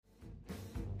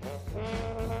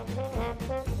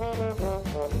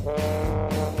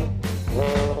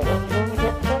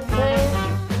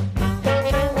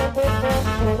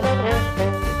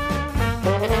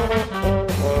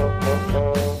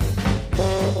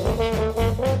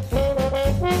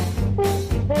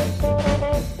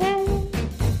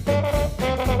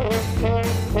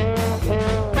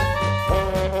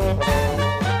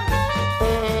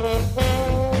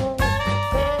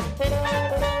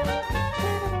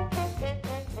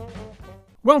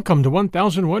Welcome to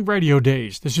 1001 Radio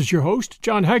Days. This is your host,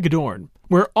 John Hagedorn.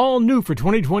 We're all new for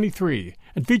 2023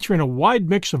 and featuring a wide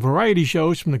mix of variety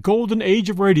shows from the golden age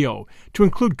of radio to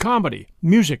include comedy,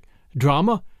 music,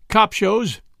 drama, cop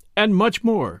shows, and much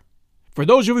more. For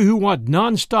those of you who want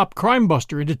non-stop crime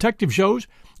buster and detective shows,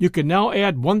 you can now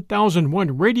add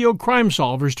 1001 Radio Crime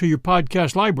Solvers to your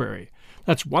podcast library.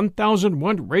 That's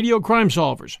 1001 Radio Crime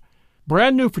Solvers.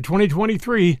 Brand new for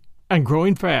 2023 and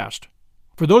growing fast.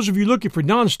 For those of you looking for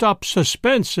non-stop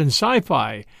suspense and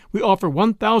sci-fi, we offer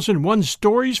 1001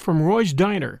 Stories from Roy's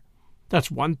Diner. That's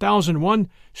 1001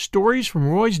 Stories from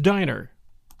Roy's Diner.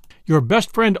 Your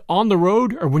best friend on the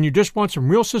road or when you just want some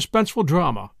real suspenseful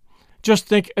drama. Just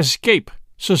think escape,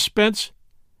 suspense,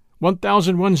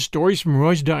 1001 Stories from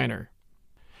Roy's Diner.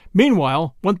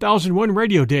 Meanwhile, 1001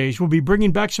 Radio Days will be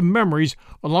bringing back some memories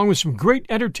along with some great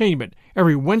entertainment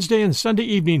every Wednesday and Sunday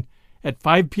evening at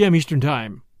 5 p.m. Eastern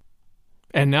Time.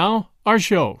 And now, our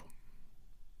show.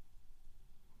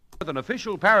 With an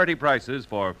official parity prices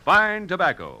for fine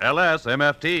tobacco.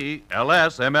 LSMFT,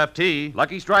 LSMFT.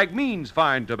 Lucky Strike means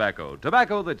fine tobacco.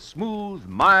 Tobacco that's smooth,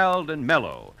 mild, and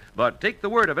mellow. But take the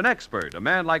word of an expert, a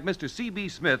man like Mr. C.B.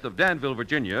 Smith of Danville,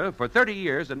 Virginia, for 30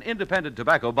 years an independent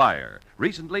tobacco buyer.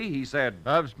 Recently, he said,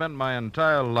 I've spent my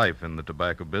entire life in the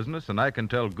tobacco business, and I can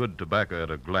tell good tobacco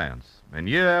at a glance. And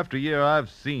year after year,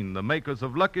 I've seen the makers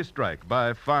of Lucky Strike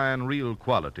buy fine, real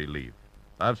quality leaf.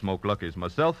 I've smoked Luckies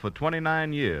myself for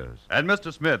 29 years. And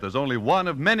Mr. Smith is only one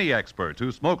of many experts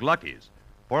who smoke Luckies.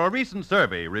 For a recent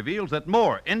survey reveals that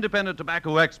more independent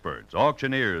tobacco experts,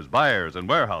 auctioneers, buyers, and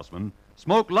warehousemen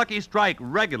smoke Lucky Strike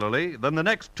regularly than the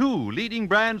next two leading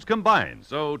brands combined.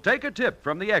 So take a tip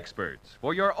from the experts.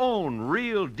 For your own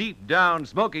real deep-down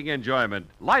smoking enjoyment,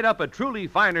 light up a truly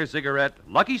finer cigarette,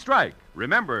 Lucky Strike.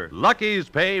 Remember, Luckies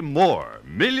pay more,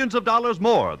 millions of dollars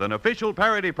more than official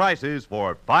parity prices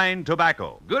for fine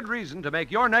tobacco. Good reason to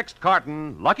make your next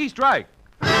carton Lucky Strike.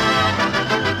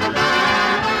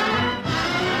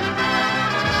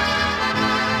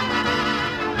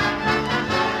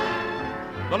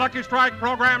 The Lucky Strike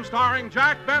program starring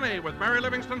Jack Benny with Mary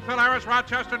Livingston, Phil Harris,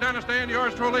 Rochester, Dennis Day, and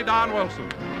yours truly, Don Wilson.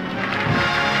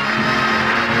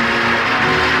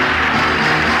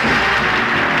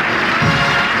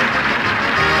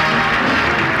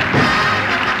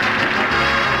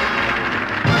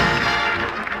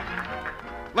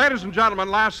 Ladies and gentlemen,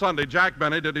 last Sunday, Jack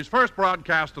Benny did his first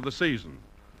broadcast of the season.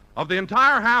 Of the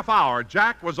entire half hour,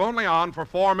 Jack was only on for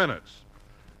 4 minutes.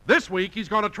 This week, he's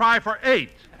going to try for 8.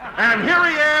 And here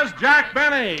he is, Jack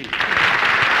Benny.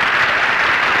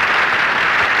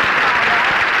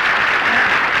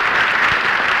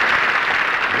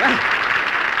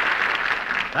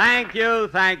 Thank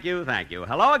you.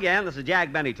 Hello again, this is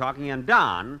Jack Benny talking, and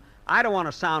Don, I don't want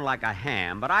to sound like a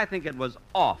ham, but I think it was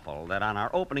awful that on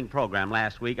our opening program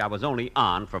last week I was only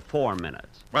on for 4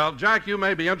 minutes. Well, Jack, you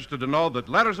may be interested to know that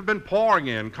letters have been pouring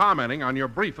in commenting on your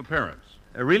brief appearance.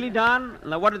 Really, Don?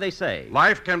 Now, what did they say?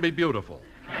 Life can be beautiful.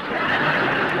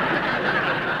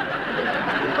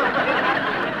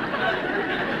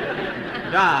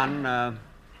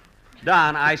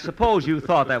 Don, I suppose you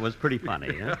thought that was pretty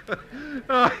funny, huh?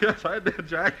 Oh, yes, I did,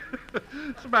 Jack.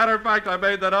 As a matter of fact, I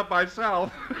made that up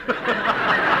myself.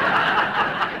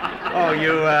 Oh,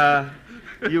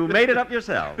 you made it up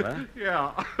yourself, huh?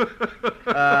 Yeah.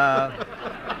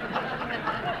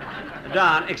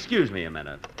 Don, excuse me a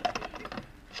minute.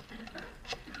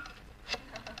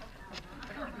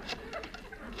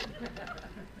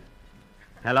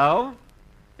 Hello?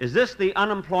 Is this the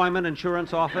unemployment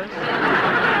insurance office?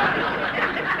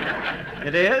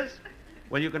 It is?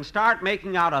 Well, you can start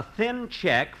making out a thin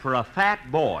check for a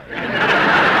fat boy.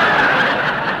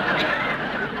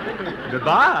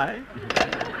 Goodbye.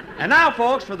 And now,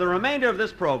 folks, for the remainder of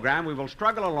this program, we will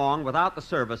struggle along without the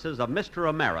services of Mr.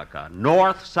 America,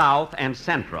 North, South, and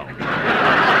Central.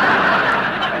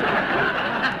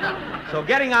 So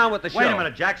getting on with the show. Wait a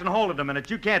minute, Jackson. Hold it a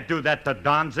minute. You can't do that to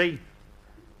Donzi.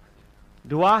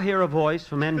 Do I hear a voice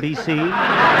from NBC?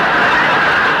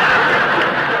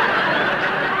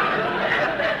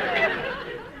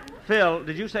 Phil,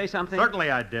 did you say something?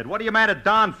 Certainly I did. What are you mad at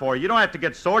Don for? You don't have to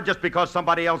get sore just because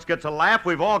somebody else gets a laugh.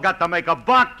 We've all got to make a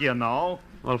buck, you know.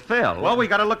 Well, Phil... Well, we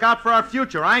got to look out for our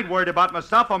future. I ain't worried about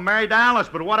myself. I'm married to Alice,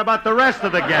 but what about the rest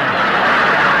of the gang?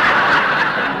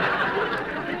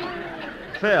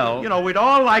 Phil... You know, we'd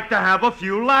all like to have a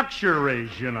few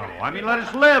luxuries, you know. I mean, let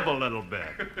us live a little bit.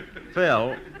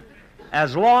 Phil,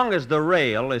 as long as the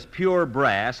rail is pure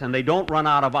brass and they don't run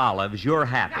out of olives, you're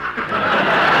happy.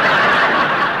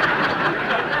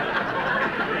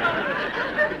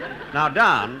 Now,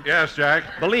 Don, Yes, Jack.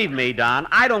 believe me, Don,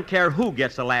 I don't care who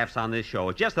gets the laughs on this show.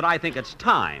 It's just that I think it's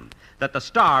time that the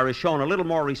star is shown a little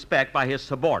more respect by his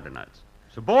subordinates.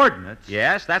 Subordinates?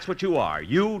 Yes, that's what you are.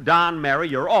 You, Don, Mary,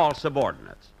 you're all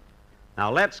subordinates.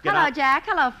 Now, let's get Hello, on. Jack.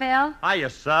 Hello, Phil. Hiya,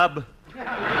 sub.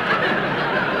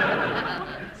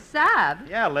 Sub?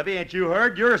 Yeah, Livy, ain't you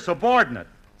heard? You're a subordinate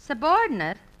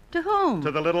Subordinate? To whom?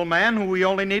 to the little man who we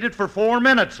only needed for 4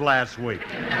 minutes last week.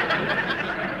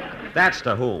 That's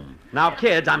to whom? Now,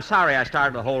 kids, I'm sorry I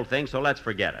started the whole thing, so let's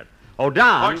forget it. Oh, Oh,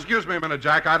 Don. excuse me a minute,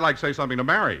 Jack. I'd like to say something to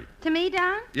Mary. To me,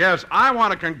 Don? Yes, I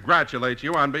want to congratulate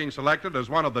you on being selected as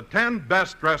one of the 10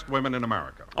 best-dressed women in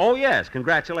America. Oh, yes,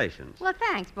 congratulations. Well,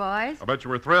 thanks, boys. I bet you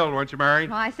were thrilled, weren't you, Mary?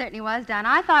 Well, I certainly was, Don.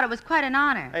 I thought it was quite an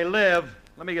honor. Hey, Liv,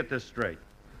 let me get this straight.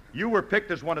 You were picked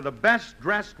as one of the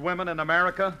best-dressed women in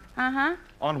America Uh-huh.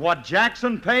 on what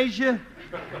Jackson pays you?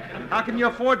 How can you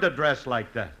afford to dress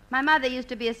like that? My mother used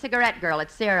to be a cigarette girl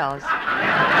at Cyril's.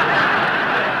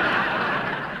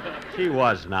 She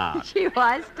was not. She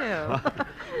was, too.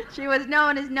 She was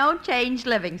known as No Change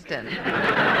Livingston.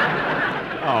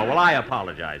 Oh, well, I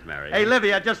apologize, Mary. Hey,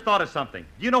 Livy, I just thought of something.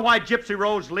 You know why Gypsy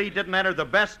Rose Lee didn't enter the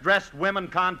best-dressed women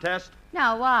contest?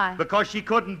 No, why? Because she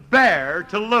couldn't bear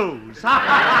to lose.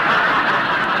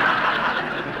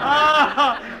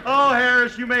 Oh,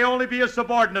 Harris, you may only be a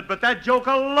subordinate, but that joke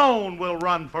alone will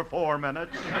run for 4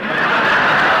 minutes.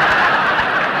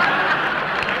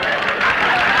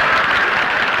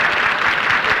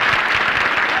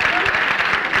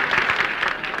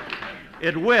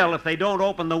 It will if they don't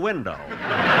open the window.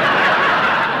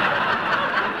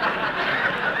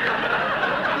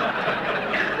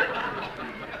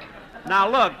 Now,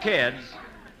 look, kids.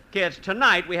 Kids,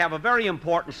 tonight we have a very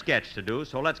important sketch to do,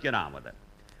 so let's get on with it.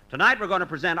 Tonight we're going to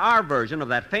present our version of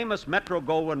that famous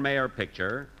Metro-Goldwyn-Mayer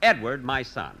picture, Edward, My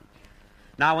Son.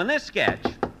 Now, in this sketch...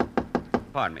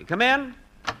 Pardon me. Come in.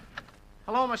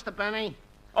 Hello, Mr. Benny.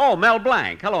 Oh, Mel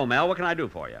Blanc. Hello, Mel. What can I do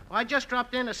for you? Well, I just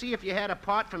dropped in to see if you had a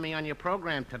part for me on your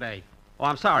program today. Oh,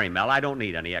 I'm sorry, Mel. I don't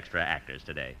need any extra actors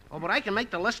today. Oh, but I can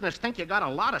make the listeners think you got a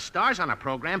lot of stars on a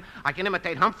program. I can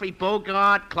imitate Humphrey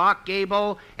Bogart, Clark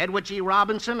Gable, Edward G.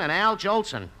 Robinson, and Al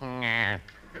Jolson. Nah.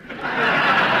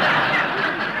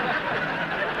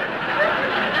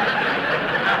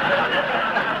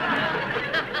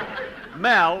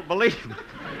 Mel, believe me.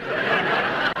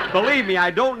 Believe me,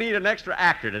 I don't need an extra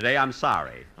actor today. I'm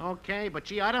sorry. Okay, but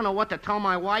gee, I don't know what to tell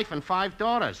my wife and 5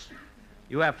 daughters.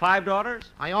 You have 5 daughters?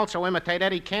 I also imitate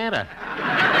Eddie Cantor.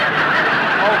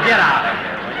 Oh, get out of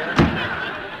here,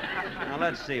 will you? Now,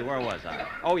 let's see. Where was I?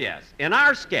 Oh, yes. In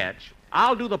our sketch,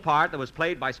 I'll do the part that was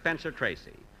played by Spencer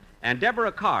Tracy. And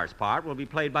Deborah Carr's part will be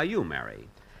played by you, Mary.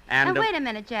 And, Now, wait a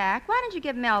minute, Jack. Why don't you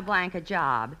give Mel Blanc a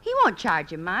job? He won't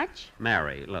charge you much.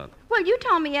 Mary, look. Well, you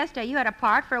told me yesterday you had a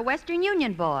part for a Western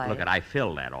Union boy. Look, I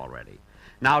filled that already.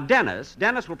 Now, Dennis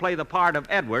will play the part of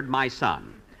Edward, my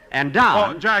son. And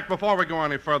Don... Oh, Jack, before we go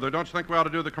any further, don't you think we ought to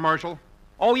do the commercial?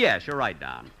 Oh, yes, you're right,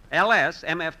 Don.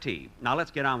 LS-MFT. Now,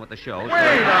 let's get on with the show. Wait a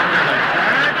minute,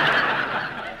 Jack.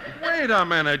 Wait a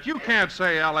minute. You can't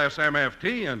say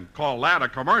LSMFT and call that a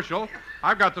commercial.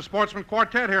 I've got the Sportsman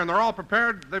Quartet here, and they're all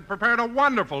prepared. They've prepared a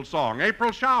wonderful song,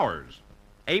 April Showers.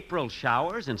 April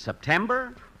showers in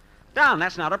September? Don,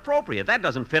 that's not appropriate. That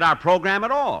doesn't fit our program at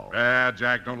all.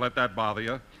 Jack, don't let that bother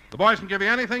you. The boys can give you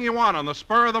anything you want on the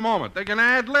spur of the moment. They can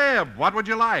ad-lib. What would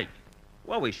you like?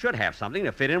 Well, we should have something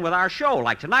to fit in with our show.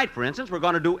 Like tonight, for instance, we're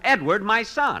going to do Edward, my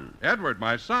son. Edward,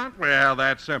 my son? Well,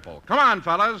 that's simple. Come on,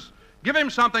 fellas. Give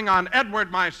him something on Edward,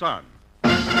 my son.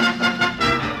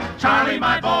 Charlie,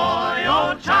 my boy,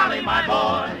 oh, Charlie, my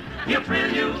boy, he'll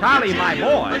thrill you. Charlie, my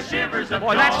boy? With shivers of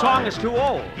Boy, that joy. song is too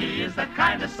old. He is the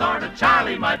kind of sort of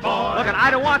Charlie, my boy. Look,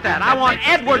 I don't want that. I want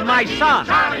Edward, my son.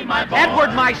 Charlie, my boy.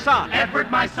 Edward, my son.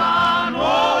 Edward, my son,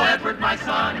 oh, Edward, my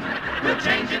son. We'll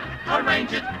change it,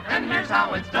 arrange it, and here's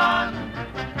how it's done.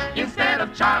 Instead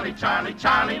of Charlie, Charlie,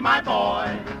 Charlie, my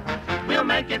boy, we'll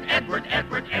make it Edward,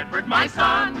 Edward, Edward, my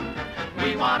son.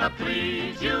 We want to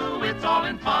please you, it's all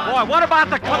in fun. Boy, what about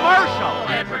the commercial? Oh,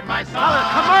 Edward, my son.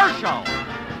 Another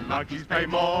commercial. Lucky's pay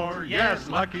more, yes,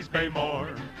 Lucky's pay more.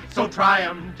 So try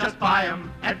 'em, just buy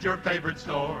 'em at your favorite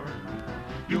store.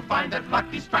 You'll find that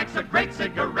Lucky Strike's a great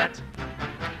cigarette.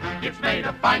 It's made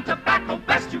of fine tobacco,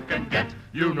 best you can get.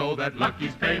 You know that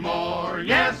Lucky's pay more,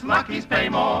 yes, Lucky's pay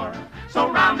more. So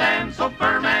round and so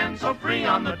firm and so free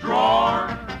on the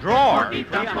drawer. Drawer? For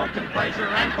eat out smoking pleasure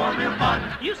and for real fun.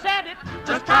 You said it.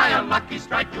 Just try a Lucky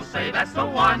Strike, you'll say that's the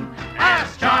one.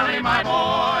 Ask Charlie, my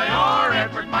boy, or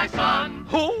Edward, my son.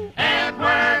 Who?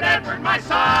 Edward, Edward, my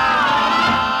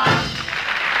son.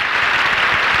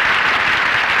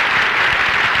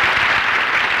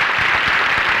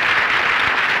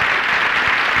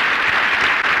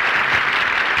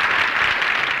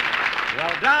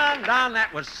 Don,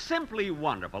 that was simply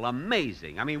wonderful,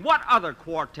 amazing. I mean, what other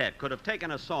quartet could have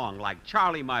taken a song like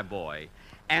Charlie, My Boy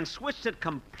and switched it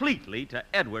completely to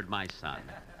Edward, My Son?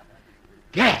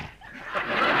 Gad!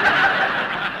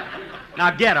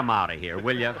 Now get him out of here,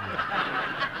 will you?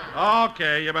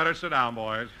 Okay, you better sit down,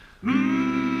 boys.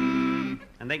 And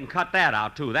they can cut that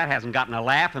out, too. That hasn't gotten a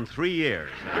laugh in 3 years.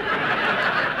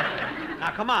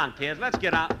 Now, come on, kids. Let's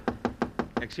get out.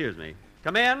 Excuse me.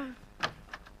 Come in.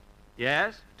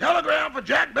 Yes? Telegram for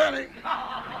Jack Benny.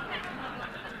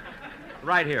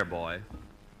 Right here, boy.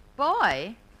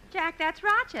 Boy? Jack, that's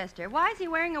Rochester. Why is he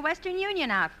wearing a Western Union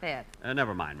outfit?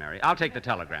 Never mind, Mary. I'll take the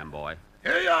telegram, boy.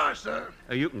 Here you are, sir.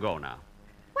 You can go now.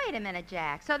 Wait a minute,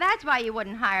 Jack. So that's why you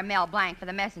wouldn't hire Mel Blanc for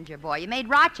the messenger boy. You made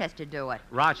Rochester do it.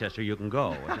 Rochester, you can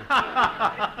go.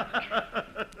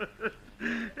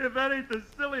 If that ain't the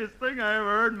silliest thing I ever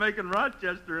heard, making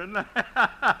Rochester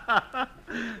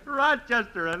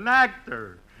Rochester an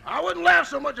actor. I wouldn't laugh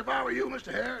so much if I were you,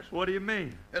 Mr. Harris. What do you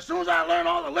mean? As soon as I learn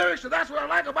all the lyrics, and that's what I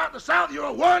like about the South, you're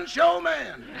a one-show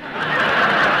man.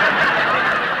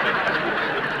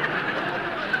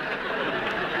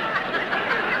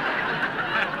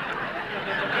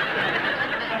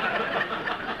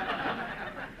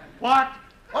 What?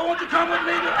 Oh, won't you come with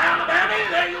me to Alabama?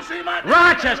 There you'll see my...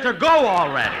 Rochester, go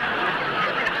already.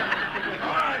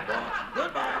 All right, boss.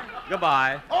 Goodbye.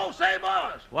 Goodbye. Oh, say,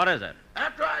 boss. What is it?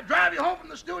 After I drive you home from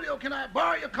the studio, can I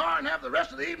borrow your car and have the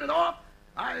rest of the evening off?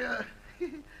 I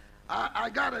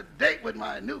got a date with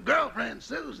my new girlfriend,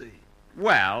 Susie.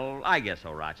 Well, I guess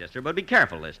so, Rochester, but be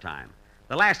careful this time.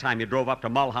 The last time you drove up to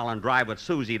Mulholland Drive with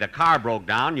Susie, the car broke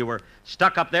down. You were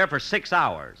stuck up there for 6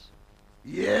 hours.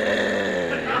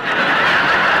 Yeah.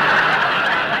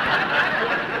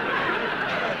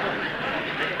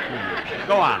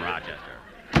 Go on, Rochester.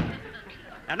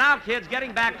 And now, kids,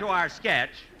 getting back to our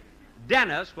sketch,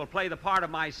 Dennis will play the part of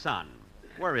my son.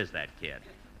 Where is that kid?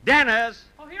 Dennis!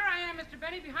 Oh, here I am, Mr.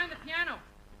 Benny, behind the piano.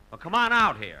 Well, come on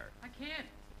out here. I can't.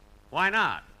 Why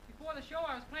not? Before the show,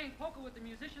 I was playing poker with the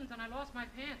musicians, and I lost my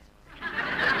pants.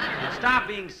 Now, stop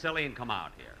being silly and come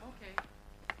out here. Okay.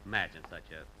 Imagine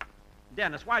such a...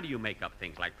 Dennis, why do you make up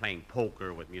things like playing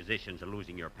poker with musicians and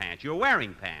losing your pants? You're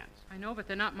wearing pants. I know, but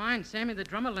they're not mine. Sammy the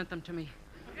drummer lent them to me.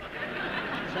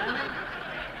 Sammy?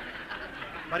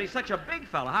 But he's such a big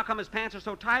fella. How come his pants are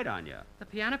so tight on you? The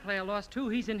piano player lost too.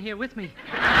 He's in here with me.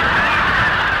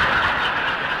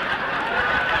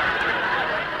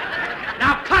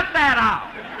 Now cut that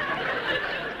out!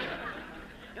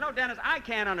 You know, Dennis, I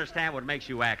can't understand what makes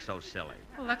you act so silly.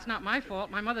 Well, that's not my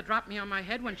fault. My mother dropped me on my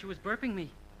head when she was burping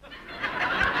me.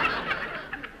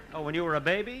 Oh, when you were a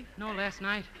baby? No, last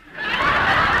night.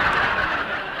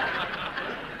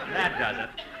 That does it.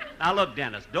 Now, look,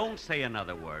 Dennis, don't say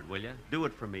another word, will you? Do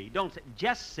it for me. Don't say...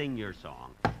 Just sing your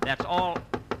song. That's all...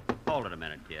 Hold it a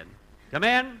minute, kid. Come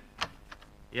in.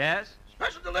 Yes?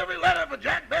 Special delivery letter for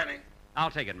Jack Benny.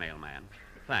 I'll take it, mailman.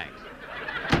 Thanks.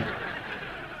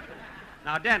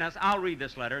 Now, Dennis, I'll read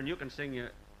this letter, and you can sing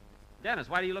your... Dennis,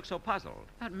 why do you look so puzzled?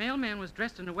 That mailman was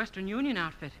dressed in a Western Union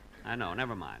outfit. I know,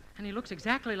 never mind. And he looks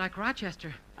exactly like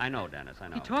Rochester. I know, Dennis, I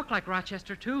know. He talked like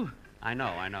Rochester, too. I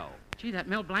know. Gee, that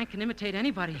Mel Blanc can imitate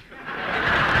anybody. Go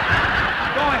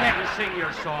ahead and sing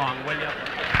your song, will you?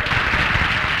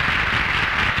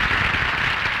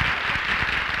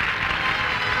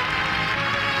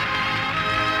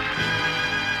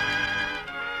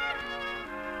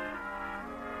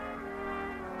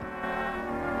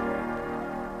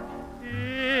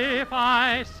 If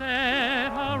I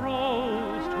sent a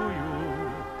rose to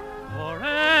you for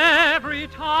every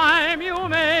time you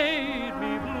made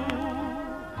me blue,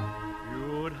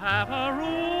 you'd have a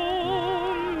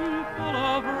room full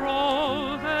of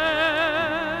roses.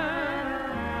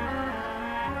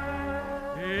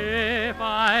 If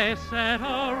I sent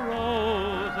a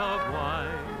rose of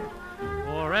white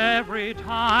for every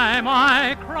time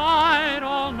I cried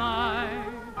all night,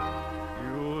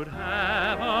 you'd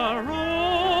have a room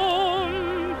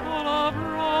full of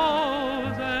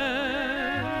roses.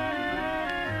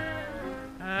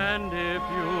 And if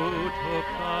you took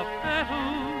the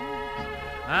petals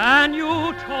and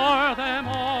you tore them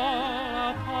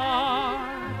all apart,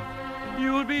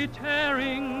 you'd be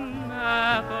tearing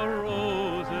at the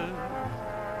roses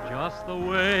just the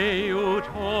way you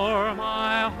tore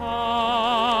my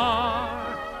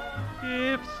heart.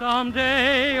 If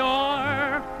someday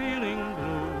you're feeling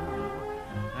blue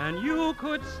and you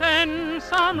could send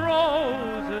some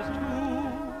roses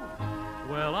too,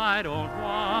 well, I don't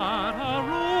want a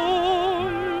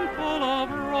room full of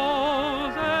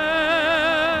roses.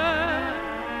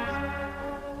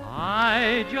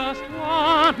 I just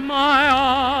want my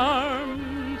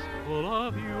arms full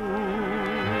of you.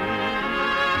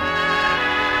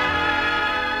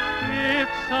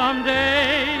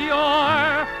 someday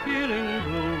you're feeling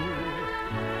blue,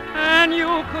 and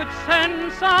you could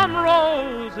send some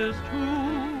roses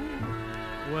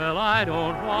too. Well, I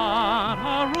don't want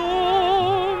a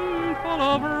room full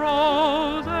of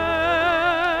roses.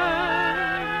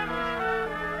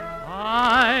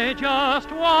 I just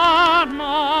want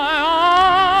my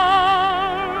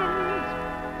arms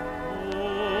full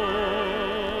of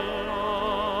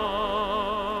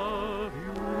you.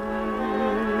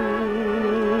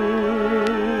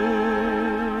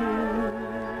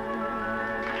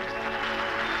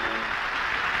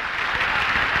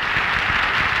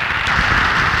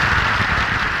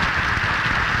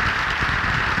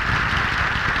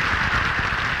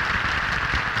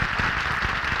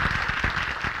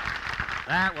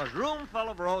 That was Room Full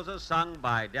of Roses, sung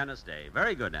by Dennis Day.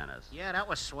 Very good, Dennis. Yeah, that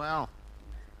was swell.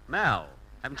 Mel,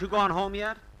 haven't you gone home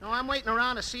yet? No, I'm waiting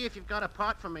around to see if you've got a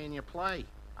part for me in your play.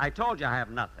 I told you I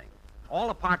have nothing. All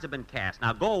the parts have been cast.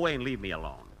 Now go away and leave me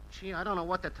alone. Gee, I don't know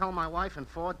what to tell my wife and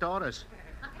 4 daughters.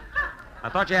 I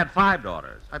thought you had 5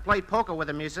 daughters. I played poker with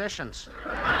the musicians.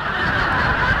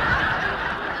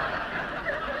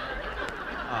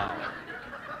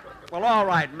 Well, all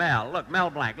right, Mel. Look, Mel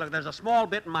Blanc. Look, there's a small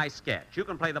bit in my sketch. You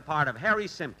can play the part of Harry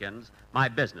Simpkins, my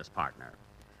business partner.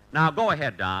 Now, go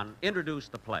ahead, Don. Introduce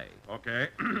the play. Okay.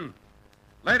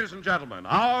 Ladies and gentlemen,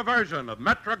 our version of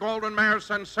Metro-Goldwyn-Mayer's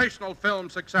sensational film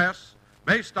success,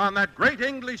 based on that great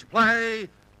English play,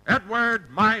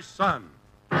 Edward, My Son.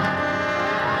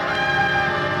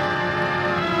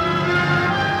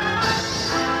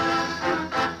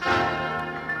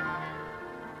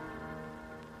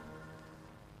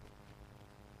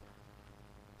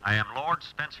 I am Lord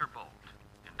Spencer Bolt,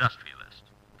 industrialist,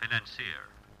 financier,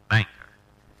 banker.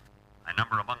 I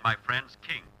number among my friends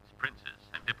kings, princes,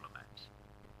 and diplomats.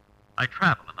 I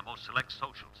travel in the most select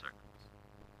social circles.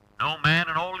 No man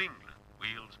in all England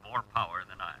wields more power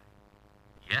than I.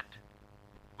 Yet,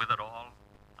 with it all,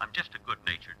 I'm just a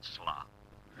good-natured slob.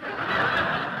 The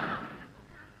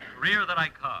career that I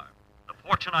carved, the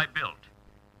fortune I built,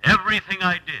 everything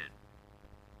I did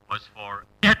was for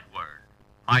Edward,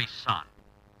 my son.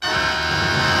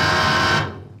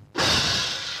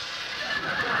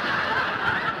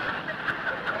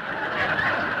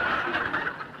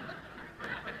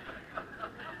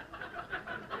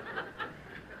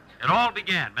 It all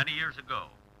began many years ago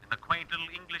in the quaint little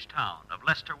English town of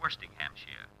Leicester,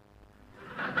 Worstinghamshire.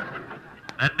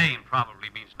 That name probably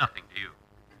means nothing to you,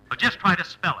 but just try to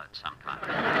spell it sometime.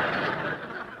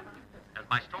 As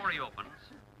my story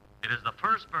opens, it is the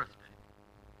first birthday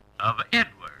of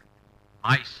Edward,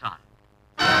 my son.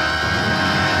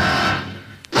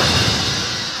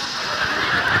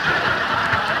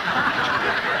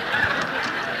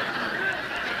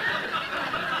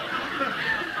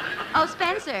 Oh,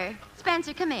 Spencer.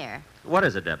 Spencer, come here. What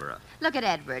is it, Deborah? Look at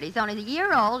Edward. He's only a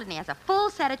year old, and he has a full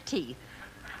set of teeth.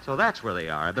 So that's where they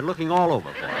are. I've been looking all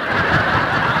over for them.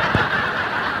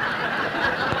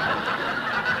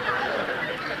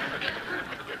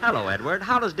 Hello, Edward.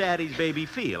 How does Daddy's baby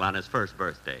feel on his first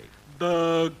birthday?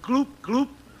 Gloop, gloop.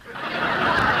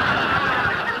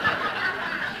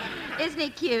 Isn't he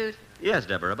cute? Yes,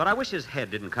 Deborah, but I wish his head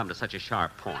didn't come to such a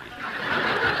sharp point.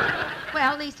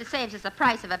 Well, at least it saves us the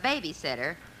price of a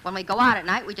babysitter. When we go out at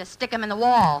night, we just stick him in the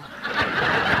wall.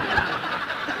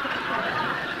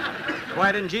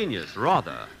 Quite ingenious,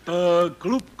 rather.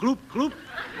 Gloop, gloop, gloop.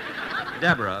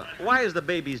 Deborah, why is the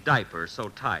baby's diaper so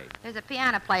tight? There's a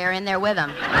piano player in there with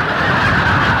him.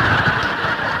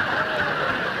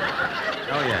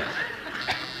 Oh, yes.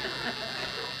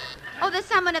 Oh, there's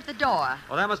someone at the door.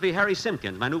 Well, that must be Harry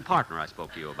Simpkins, my new partner I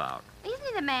spoke to you about. Isn't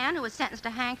he the man who was sentenced to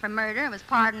hang for murder and was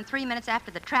pardoned 3 minutes after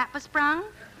the trap was sprung?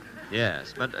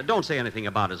 Yes, but don't say anything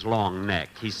about his long neck.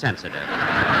 He's sensitive.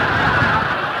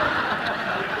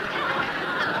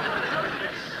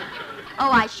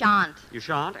 Oh, I shan't. You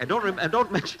shan't? And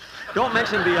don't mention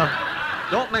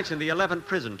the 11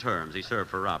 prison terms he served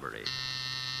for robbery.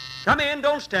 Come in.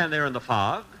 Don't stand there in the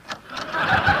fog.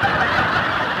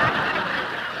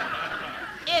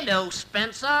 Hello,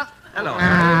 Spencer. Hello,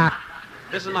 Harry.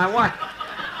 This is my wife.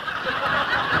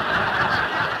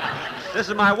 This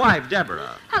is my wife,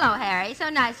 Deborah. Hello, Harry. So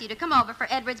nice of you to come over for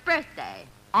Edward's birthday.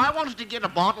 I wanted to get a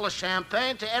bottle of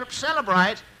champagne to help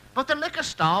celebrate, but the liquor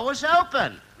store was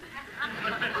open.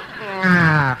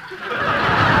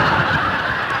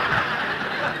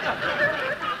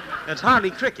 It's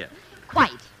hardly cricket.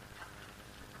 Quite.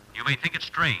 You may think it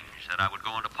strange that I would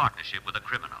go into partnership with a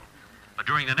criminal. But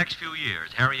during the next few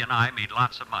years, Harry and I made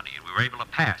lots of money, and we were able to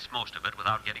pass most of it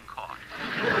without getting caught.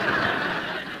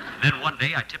 And then one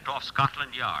day I tipped off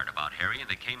Scotland Yard about Harry, and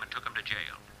they came and took him to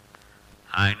jail.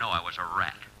 I know I was a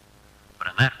rat. But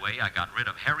in that way, I got rid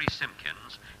of Harry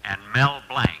Simpkins and Mel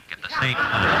Blanc at the same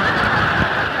time.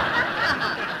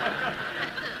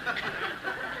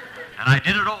 And I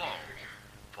did it all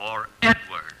for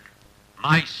Edward,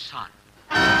 my son.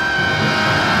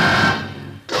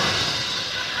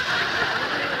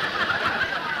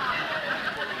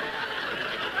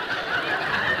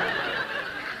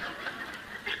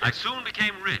 I soon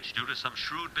became rich due to some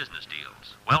shrewd business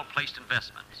deals, well-placed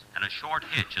investments, and a short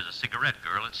hitch as a cigarette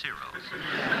girl at Ciro's.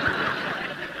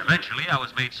 Eventually, I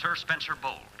was made Sir Spencer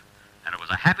Bolt, and it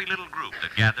was a happy little group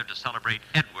that gathered to celebrate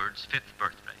Edward's 5th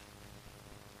birthday.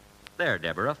 There,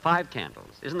 Deborah, 5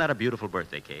 candles. Isn't that a beautiful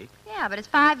birthday cake? Yeah, but it's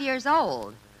 5 years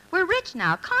old. We're rich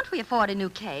now. Can't we afford a new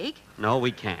cake? No,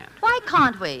 we can't. Why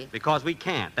can't we? Because we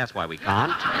can't. That's why we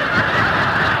can't.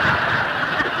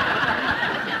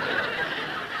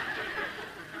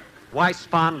 Why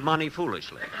spend money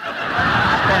foolishly?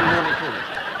 Spend money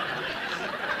foolishly.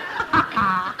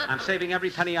 I'm saving every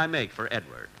penny I make for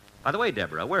Edward. By the way,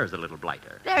 Deborah, where's the little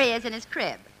blighter? There he is in his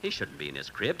crib. He shouldn't be in his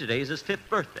crib. Today's his 5th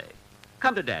birthday.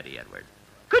 Come to Daddy, Edward.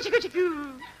 Coochie coochie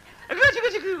coo. Coochie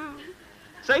coochie coo.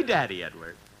 Say Daddy,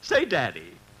 Edward. Say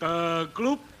Daddy.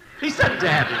 Gloop. He said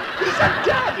Daddy. He said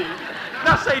Daddy.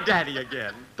 Now say Daddy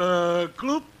again.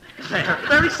 Gloop.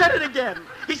 There, he said it again.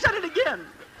 He said it again.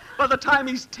 By the time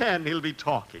he's 10, he'll be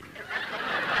talking.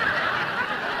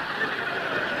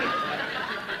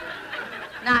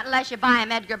 Not unless you buy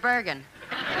him Edgar Bergen.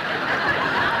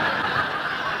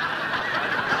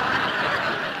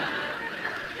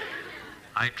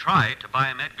 I tried to buy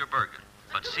him Edgar Bergen,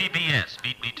 but CBS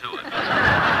beat me to it.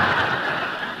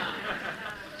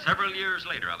 Several years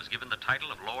later, I was given the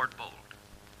title of Lord Bolt.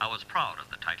 I was proud of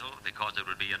the title because it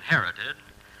would be inherited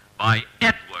by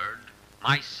Edward,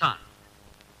 my son.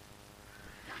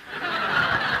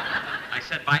 I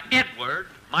said, by Edward,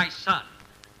 my son.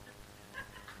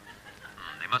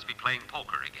 They must be playing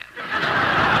poker again.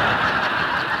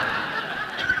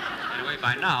 Anyway,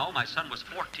 by now, my son was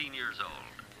 14 years old.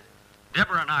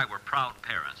 Deborah and I were proud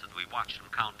parents as we watched him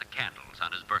count the candles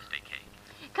on his birthday cake.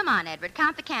 Come on, Edward.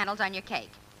 Count the candles on your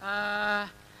cake. Count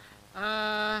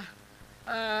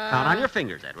on your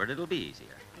fingers, Edward. It'll be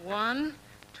easier. 1,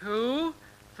 2,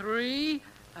 3,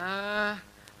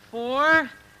 4,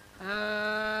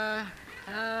 5.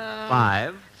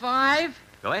 5.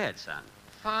 Go ahead, son.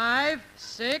 5,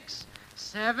 6,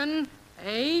 7,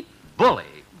 8.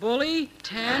 Bully. Bully.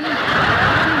 10.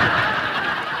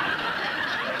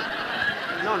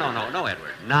 No,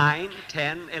 Edward. 9,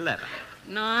 10, 11.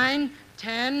 9,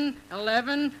 10,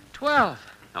 11, 12.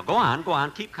 Now, go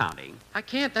on. Keep counting. I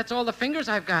can't. That's all the fingers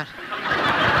I've got.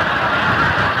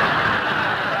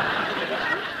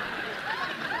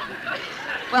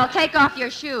 Well, take off your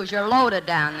shoes. You're loaded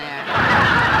down there.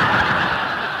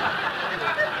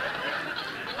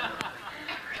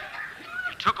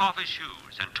 He took off his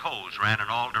shoes, and toes ran in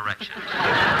all directions.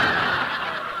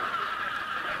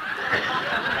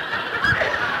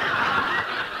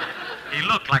 He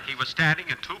looked like he was standing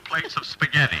in 2 plates of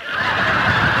spaghetti.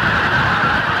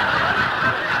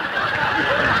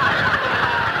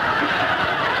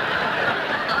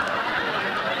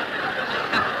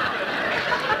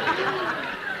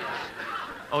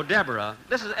 Oh, Deborah,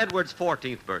 this is Edward's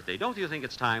 14th birthday. Don't you think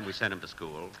it's time we sent him to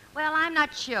school? Well, I'm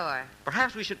not sure.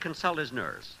 Perhaps we should consult his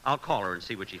nurse. I'll call her and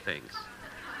see what she thinks.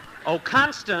 Oh,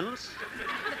 Constance.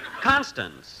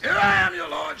 Constance. Here I am, your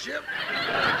lordship.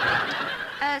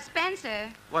 Spencer.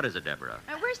 What is it, Deborah?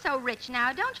 We're so rich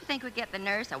now. Don't you think we'd get the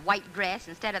nurse a white dress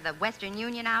instead of the Western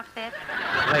Union outfit?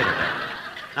 Later, Deborah.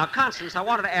 Now, Constance, I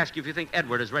wanted to ask you if you think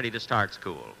Edward is ready to start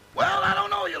school. Well, I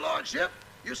don't know, your lordship.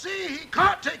 You see, he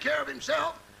can't take care of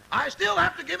himself. I still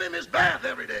have to give him his bath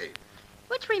every day.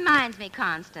 Which reminds me,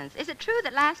 Constance, is it true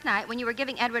that last night when you were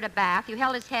giving Edward a bath, you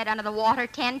held his head under the water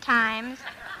 10 times?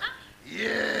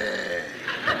 Yeah.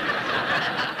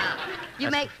 You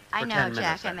That's make... for I 10 know, minutes,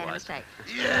 Jack, I that made a was. mistake.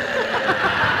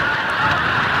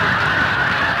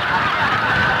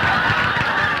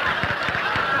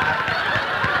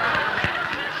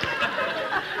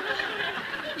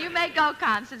 You may go,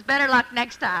 Constance. Better luck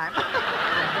next time.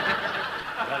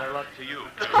 Better luck to you.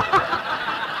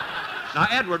 Now,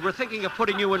 Edward, we're thinking of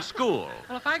putting you in school.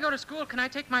 Well, if I go to school, can I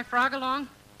take my frog along?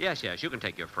 Yes, you can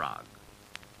take your frog.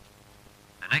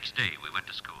 The next day, we went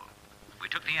to school. We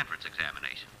took the entrance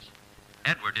examinations.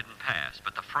 Edward didn't pass,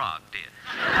 but the frog did.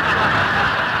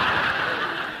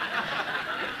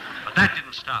 But that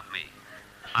didn't stop me.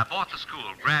 I bought the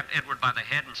school, grabbed Edward by the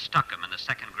head, and stuck him in the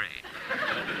 2nd grade.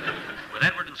 With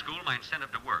Edward in school, my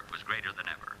incentive to work was greater than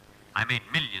ever. I made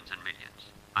millions and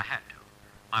millions. I had to.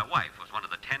 My wife was one of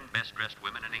the 10 best-dressed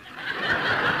women in England.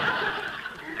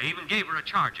 I even gave her a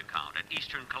charge account at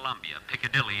Eastern Columbia,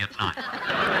 Piccadilly at night.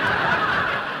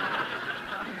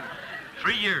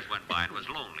 3 years went by and it was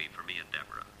lonely for me and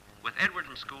Deborah. With Edward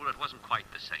in school, it wasn't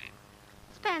quite the same.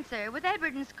 Spencer, with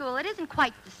Edward in school, it isn't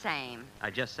quite the same. I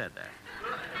just said that.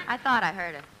 I thought I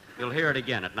heard it. You'll hear it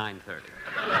again at 9:30.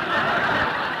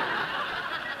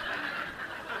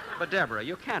 But, Deborah,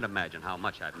 you can't imagine how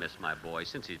much I've missed my boy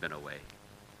since he's been away.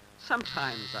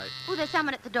 Sometimes I... Oh, there's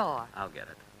someone at the door. I'll get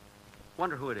it.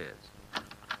 Wonder who it is.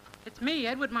 It's me,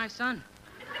 Edward, my son.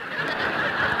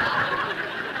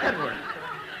 Edward.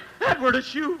 Edward,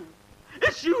 it's you.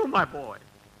 It's you, my boy.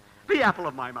 The apple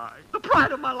of my eye. The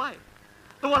pride of my life.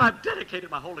 The one I've dedicated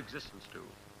my whole existence to.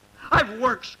 I've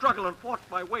worked, struggled, and fought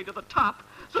my way to the top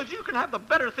so that you can have the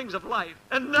better things of life.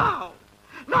 And now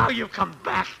you've come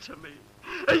back to me.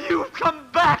 You've come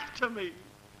back to me.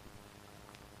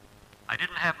 I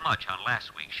didn't have much on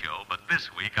last week's show, but this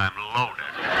week I'm loaded.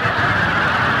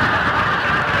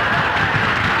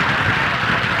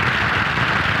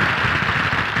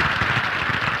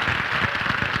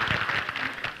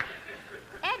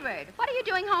 Edward, what are you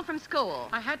doing home from school?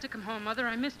 I had to come home, Mother.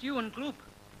 I missed you and Gloop.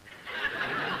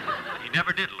 He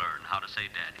never did learn how to say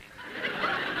daddy.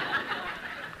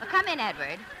 Well, come in,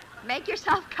 Edward. Make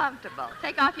yourself comfortable.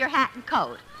 Take off your hat and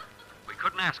coat. We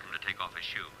couldn't ask him to take off his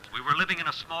shoes. We were living in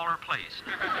a smaller place.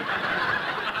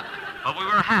 But we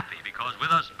were happy because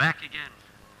with us back again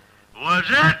was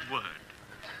Edward,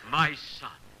 my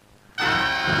son.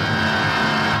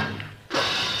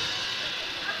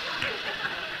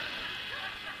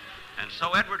 And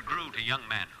so Edward grew to young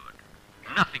manhood.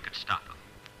 Nothing could stop him.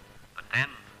 But then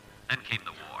came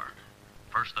the war.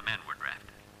 First the men were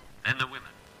drafted, then the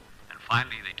women, and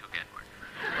finally they took Edward.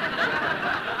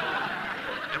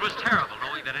 It was terrible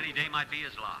knowing that any day might be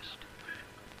his last.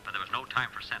 But there was no time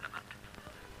for sentiment.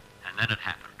 And then it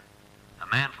happened. A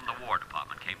man from the War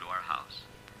Department came to our house.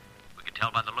 We could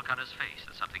tell by the look on his face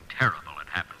that something terrible had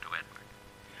happened to Edward.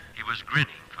 He was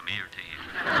grinning from ear to ear.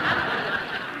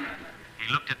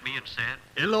 He looked at me and said,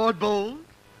 Lord Bold?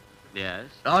 Yes?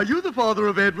 Are you the father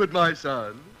of Edward, my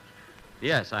son?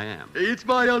 Yes, I am. It's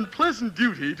my unpleasant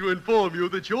duty to inform you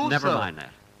that your Never son... mind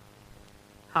that.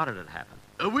 How did it happen?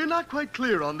 We're not quite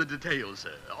clear on the details,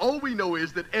 sir. All we know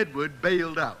is that Edward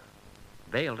bailed out.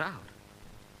 Bailed out?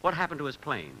 What happened to his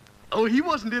plane? Oh, he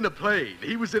wasn't in a plane.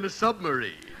 He was in a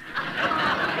submarine.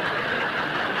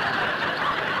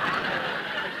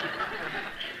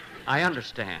 I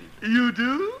understand. You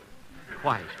do?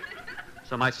 Quite.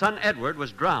 So my son Edward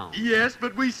was drowned. Yes,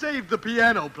 but we saved the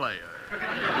piano player.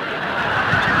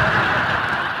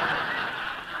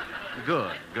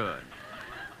 Good, good.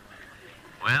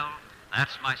 well,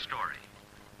 that's my story.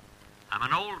 I'm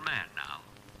an old man now,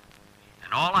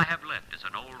 and all I have left is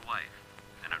an old wife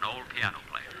and an old piano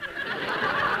player.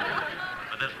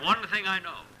 But there's one thing I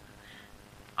know.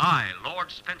 I,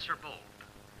 Lord Spencer Bolt,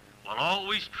 will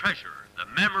always treasure the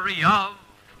memory of...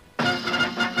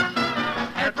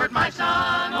 Edward, my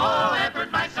son, oh,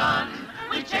 Edward, my son.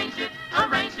 We changed it,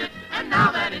 arranged it, and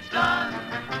now that it's done,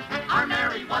 our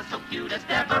Mary was so cute as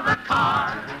Deborah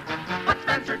Carr. But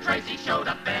Spencer Tracy showed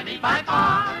up Benny by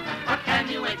far. What can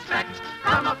you expect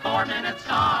from a 4-minute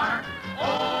star?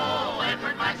 Oh,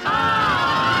 Edward, my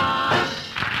son.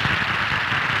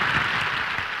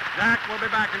 Jack will be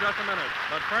back in just a minute.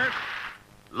 But first...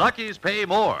 Lucky's pay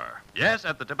more. Yes,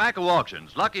 at the tobacco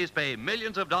auctions, Lucky's pay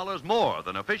millions of dollars more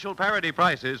than official parity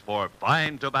prices for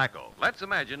fine tobacco. Let's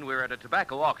imagine we're at a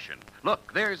tobacco auction.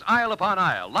 Look, there's aisle upon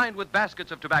aisle, lined with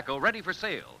baskets of tobacco ready for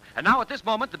sale. And now at this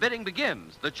moment, the bidding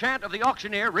begins. The chant of the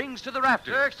auctioneer rings to the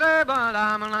rafters.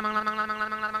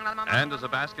 And as a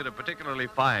basket of particularly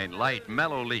fine, light,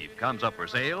 mellow leaf comes up for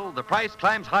sale, the price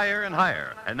climbs higher and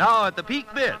higher. And now at the peak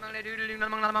bid.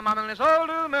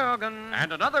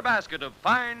 And another basket of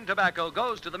fine tobacco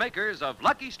goes to the makers of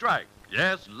Lucky Strike.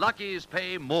 Yes, Lucky's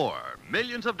pay more.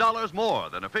 Millions of dollars more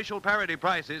than official parity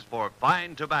prices for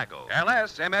fine tobacco.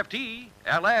 LSMFT,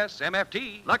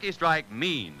 LSMFT. Lucky Strike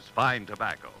means fine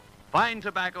tobacco. Fine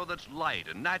tobacco that's light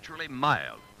and naturally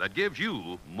mild, that gives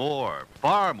you more,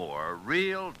 far more,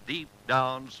 real,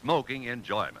 deep-down smoking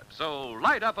enjoyment. So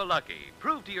light up a Lucky.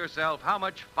 Prove to yourself how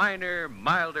much finer,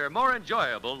 milder, more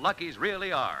enjoyable Luckies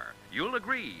really are. You'll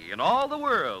agree, in all the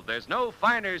world, there's no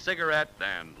finer cigarette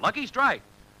than Lucky Strike.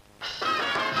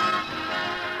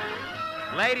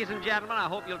 Ladies and gentlemen, I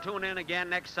hope you'll tune in again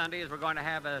next Sunday as we're going to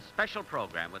have a special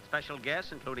program with special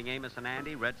guests, including Amos and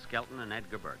Andy, Red Skelton, and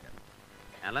Edgar Bergen.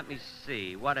 And let me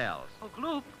see, what else? Oh,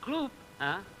 Gloop.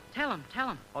 Huh? Tell him.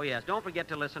 Oh, yes, don't forget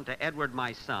to listen to Edward,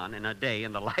 my son, in a day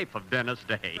in the life of Dennis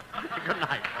Day. Good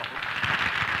night, folks.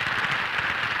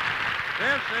 This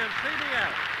is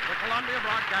CBS, the Columbia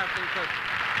Broadcasting System.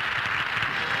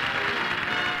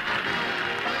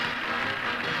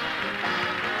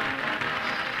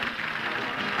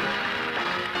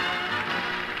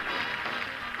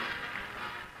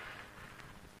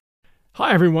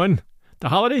 Hi, everyone. The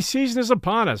holiday season is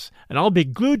upon us, and I'll be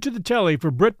glued to the telly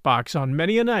for BritBox on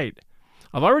many a night.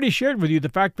 I've already shared with you the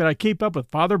fact that I keep up with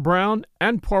Father Brown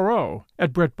and Poirot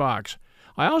at BritBox.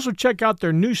 I also check out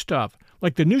their new stuff,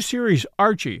 like the new series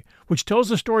Archie, which tells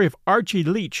the story of Archie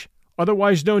Leach,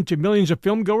 otherwise known to millions of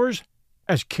filmgoers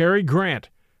as Cary Grant.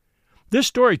 This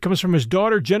story comes from his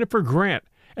daughter Jennifer Grant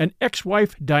and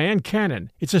ex-wife Diane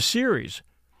Cannon. It's a series.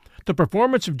 The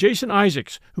performance of Jason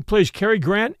Isaacs, who plays Cary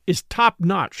Grant, is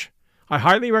top-notch. I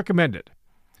highly recommend it.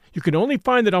 You can only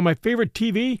find it on my favorite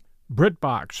TV,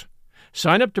 BritBox.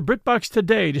 Sign up to BritBox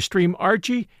today to stream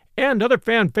Archie and other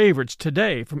fan favorites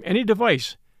today from any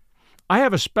device. I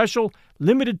have a special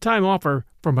limited-time offer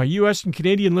for my U.S. and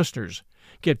Canadian listeners.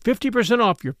 Get 50%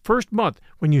 off your first month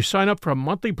when you sign up for a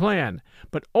monthly plan,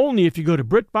 but only if you go to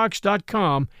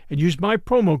BritBox.com and use my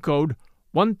promo code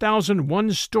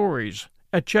 1001stories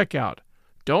at checkout.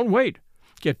 Don't wait.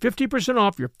 Get 50%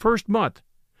 off your first month.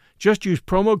 Just use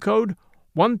promo code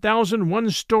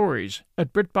 1001stories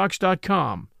at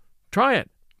BritBox.com. Try it.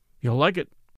 You'll like it.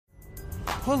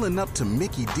 Pulling up to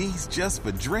Mickey D's just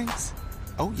for drinks?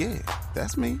 Oh yeah,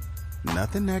 that's me.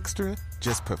 Nothing extra,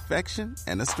 just perfection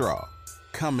and a straw.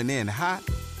 Coming in hot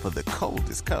for the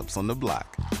coldest cups on the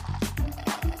block.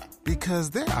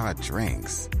 Because there are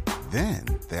drinks. Then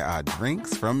there are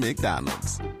drinks from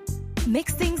McDonald's.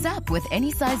 Mix things up with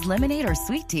any size lemonade or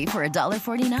sweet tea for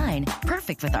 $1.49.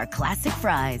 Perfect with our classic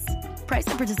fries. Price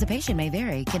and participation may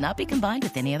vary. Cannot be combined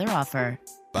with any other offer.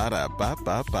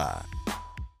 Ba-da-ba-ba-ba.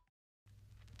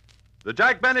 The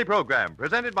Jack Benny Program,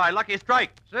 presented by Lucky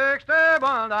Strike.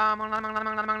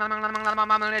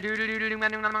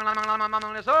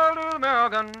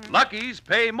 Lucky's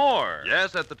pay more.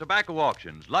 Yes, at the tobacco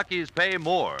auctions, Lucky's pay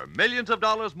more. Millions of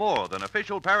dollars more than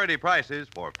official parity prices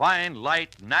for fine,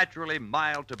 light, naturally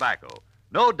mild tobacco.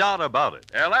 No doubt about it.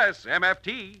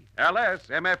 LSMFT.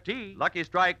 LSMFT. Lucky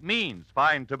Strike means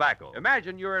fine tobacco.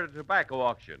 Imagine you're at a tobacco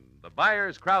auction. The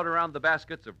buyers crowd around the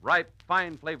baskets of ripe,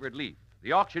 fine-flavored leaf.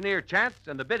 The auctioneer chants,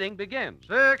 and the bidding begins.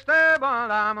 As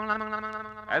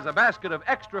a basket of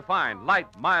extra fine, light,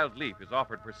 mild leaf is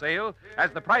offered for sale, as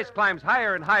the price climbs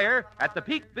higher and higher, at the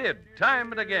peak bid,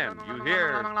 time and again, you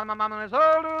hear...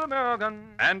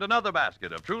 And another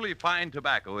basket of truly fine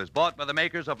tobacco is bought by the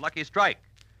makers of Lucky Strike.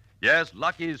 Yes,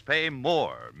 Lucky's pay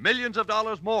more, millions of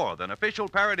dollars more than official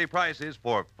parity prices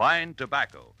for fine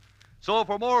tobacco. So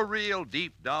for more real,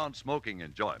 deep-down smoking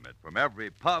enjoyment from every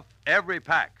puff, every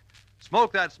pack,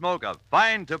 smoke that smoke of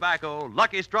fine tobacco,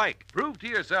 Lucky Strike. Prove to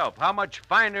yourself how much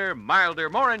finer, milder,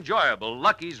 more enjoyable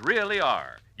Lucky's really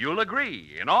are. You'll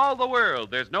agree, in all the world,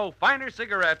 there's no finer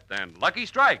cigarette than Lucky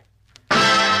Strike.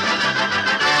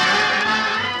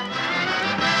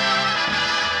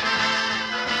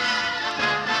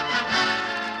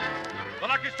 The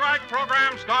Lucky Strike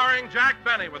program starring Jack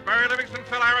Benny with Barry Livingston,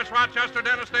 Phil Harris, Rochester,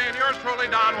 Dennis Day, and yours truly,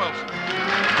 Don Wilson.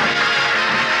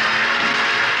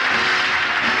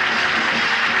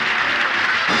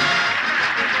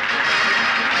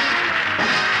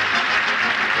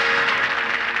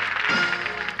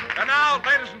 And now,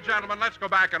 ladies and gentlemen, let's go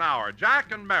back an hour.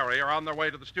 Jack and Mary are on their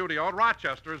way to the studio, and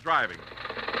Rochester is driving.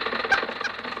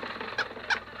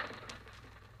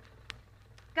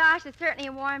 Gosh, it's certainly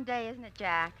a warm day, isn't it,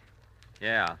 Jack?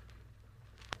 Yeah.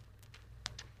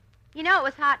 You know, it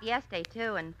was hot yesterday,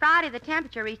 too, and Friday the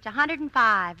temperature reached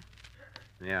 105.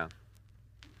 Yeah.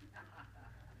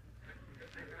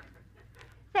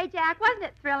 Say, Jack, wasn't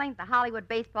it thrilling the Hollywood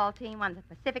baseball team won the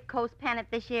Pacific Coast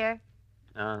pennant this year?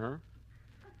 Uh-huh.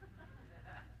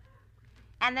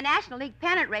 And the National League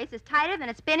pennant race is tighter than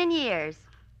it's been in years.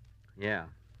 Yeah.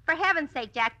 For heaven's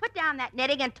sake, Jack, put down that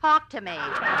knitting and talk to me.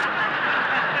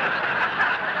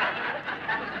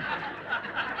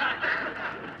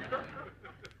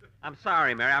 I'm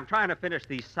sorry, Mary. I'm trying to finish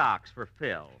these socks for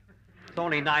Phil. It's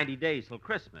only 90 days till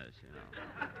Christmas, you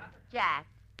know. Jack,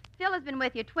 Phil has been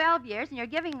with you 12 years, and you're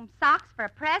giving him socks for a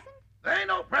present? There ain't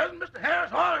no present. Mr.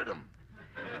 Harris ordered them.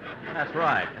 That's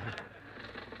right.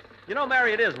 You know,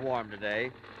 Mary, it is warm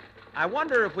today. I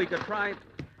wonder if we could try...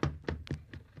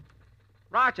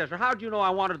 Rochester, how'd you know I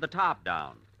wanted the top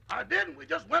down? I didn't. We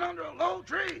just went under a low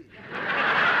tree.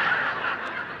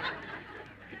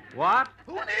 What?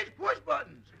 Who needs push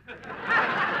buttons?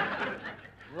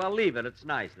 Well, leave it. It's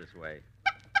nice this way.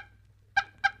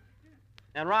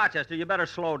 And, Rochester, you better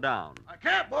slow down. I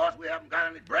can't, boss. We haven't got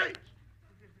any brakes.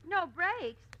 No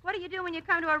brakes? What do you do when you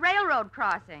come to a railroad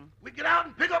crossing? We get out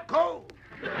and pick up coal.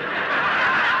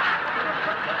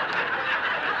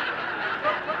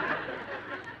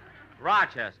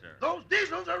 Rochester. Those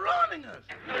diesels are ruining us.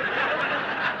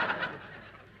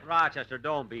 Rochester,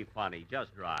 don't be funny.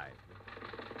 Just drive.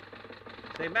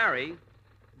 Say, Mary,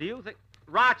 do you think...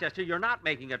 Rochester, you're not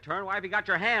making a turn. Why have you got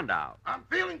your hand out? I'm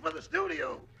feeling for the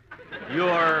studio.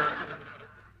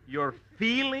 You're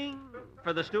feeling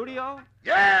for the studio?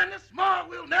 Yeah, in the smog,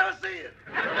 we'll never see it.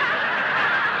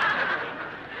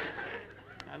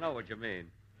 I know what you mean.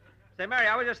 Say, Mary,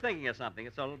 I was just thinking of something.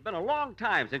 It's been a long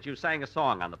time since you sang a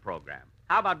song on the program.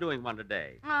 How about doing one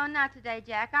today? Oh, not today,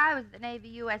 Jack. I was at the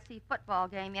Navy-USC football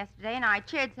game yesterday, and I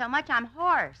cheered so much I'm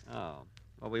hoarse. Oh.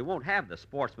 Well, we won't have the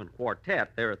Sportsman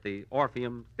Quartet there at the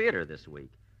Orpheum Theater this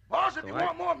week. Boss, if you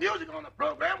want more music on the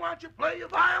program, why don't you play your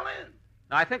violin?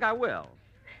 I think I will.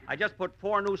 I just put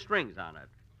 4 new strings on it.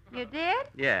 You did?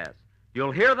 Yes.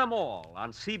 You'll hear them all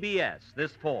on CBS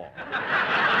this fall.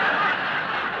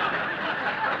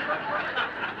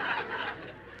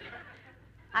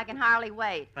 I can hardly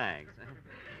wait. Thanks.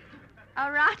 Oh,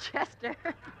 Rochester.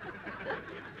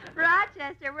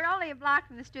 Rochester, we're only a block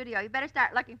from the studio. You better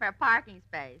start looking for a parking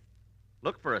space.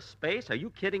 Look for a space? Are you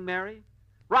kidding, Mary?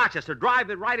 Rochester, drive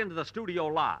it right into the studio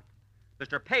lot.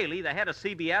 Mr. Paley, the head of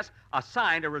CBS,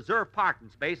 assigned a reserved parking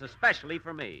space especially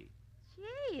for me.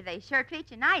 Gee, they sure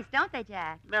treat you nice, don't they,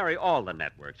 Jack? Mary, all the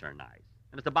networks are nice.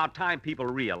 And it's about time people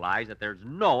realize that there's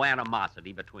no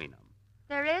animosity between them.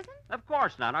 There isn't? Of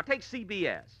course not. Now, take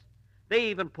CBS. They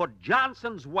even put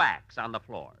Johnson's wax on the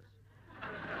floors.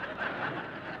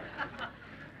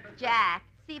 Jack,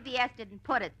 CBS didn't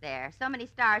put it there. So many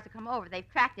stars have come over, they've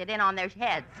tracked it in on their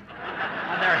heads.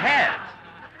 On their heads?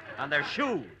 On their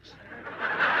shoes?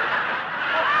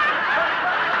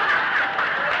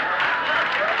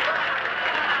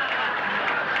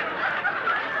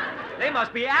 They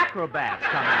must be acrobats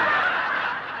coming in.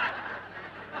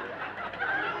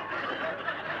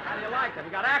 How do you like them?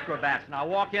 You got acrobats now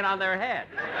walk in on their heads.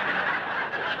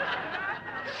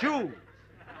 Shoes.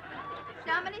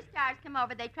 So many stars come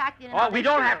over, they tracked it in Oh, on we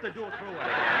their don't shoes. have to do it through it again.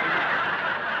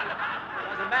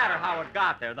 Doesn't matter how it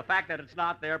got there. The fact that it's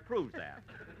not there proves that.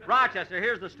 Rochester,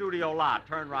 here's the studio lot.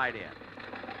 Turn right in.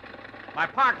 My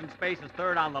parking space is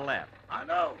third on the left. I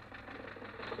know.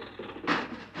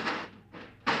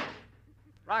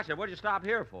 Rochester, what'd you stop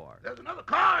here for? There's another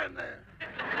car in there.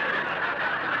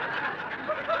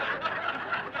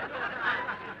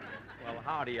 Well,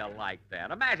 how do you like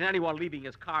that? Imagine anyone leaving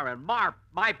his car in my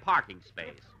parking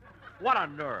space. What a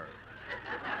nerve.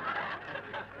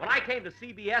 When I came to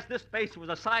CBS, this space was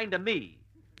assigned to me.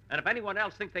 And if anyone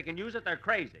else thinks they can use it, they're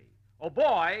crazy. Oh,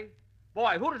 boy,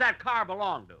 who does that car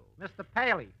belong to? Mr.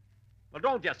 Paley. Well,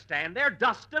 don't just stand there.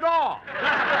 Dust it off. Dust it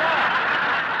off.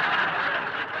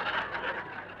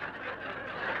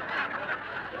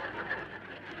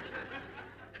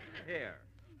 Here.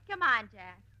 Come on,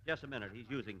 Jack. Just a minute. He's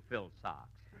using Phil's socks.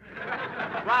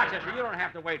 Rochester, you don't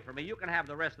have to wait for me. You can have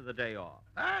the rest of the day off.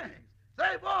 Thanks.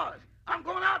 Say, boss, I'm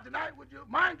going out tonight. Would you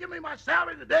mind giving me my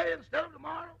salary today instead of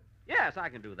tomorrow? Yes, I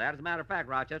can do that. As a matter of fact,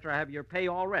 Rochester, I have your pay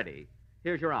already.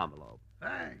 Here's your envelope.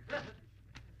 Thanks.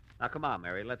 Now, come on,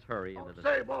 Mary. Let's hurry into the...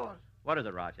 Say, boss, What is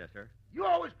it, Rochester? you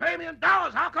always pay me in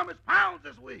dollars. How come it's pounds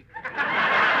this week?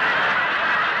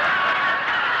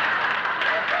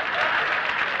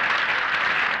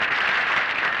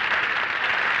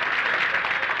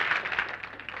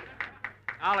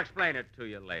 I'll explain it to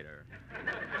you later.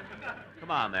 Come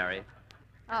on, Mary.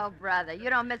 Oh, brother, you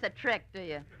don't miss a trick, do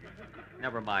you?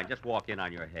 Never mind. Just walk in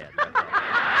on your head.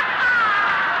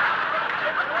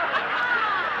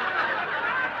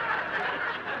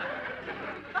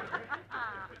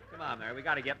 Come on, Mary. We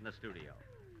got to get in the studio.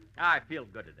 I feel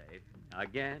good today.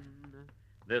 Again,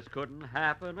 this couldn't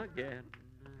happen again.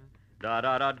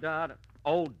 Da-da-da-da.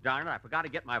 Oh, darn it. I forgot to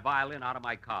get my violin out of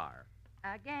my car.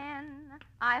 Again,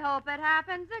 I hope it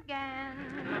happens again.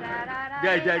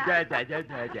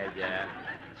 Yeah.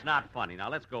 It's not funny. Now,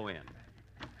 let's go in.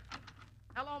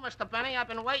 Hello, Mr. Benny. I've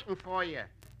been waiting for you.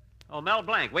 Oh, Mel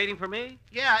Blanc, waiting for me?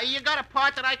 Yeah, you got a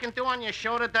part that I can do on your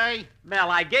show today? Mel,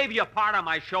 I gave you a part on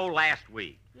my show last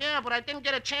week. Yeah, but I didn't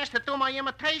get a chance to do my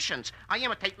imitations. I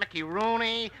imitate Mickey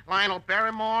Rooney, Lionel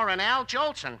Barrymore, and Al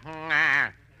Jolson.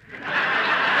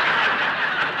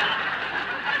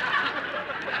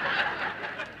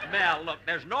 Mel, look,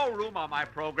 there's no room on my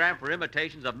program for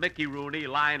imitations of Mickey Rooney,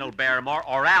 Lionel Barrymore,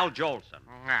 or Al Jolson.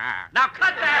 Now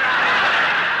cut that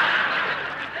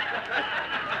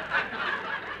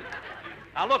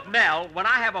out! Now look, Mel, when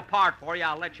I have a part for you,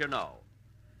 I'll let you know.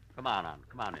 Come on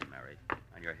in, Mary.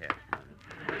 On your head. Come on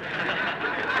in.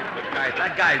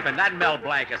 Guys, that Mel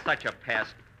Blanc is such a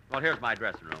pest. Well, here's my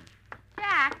dressing room.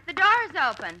 Jack, the door's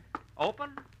open. Open?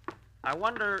 I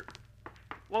wonder...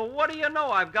 Well, what do you know?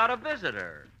 I've got a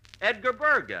visitor. Edgar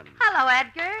Bergen. Hello,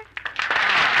 Edgar.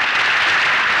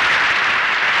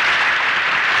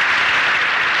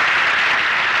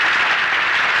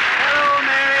 Hello,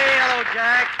 Mary. Hello,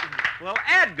 Jack. Well,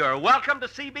 Edgar, welcome to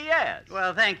CBS.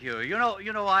 Well, thank you. You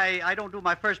know, I don't do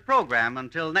my first program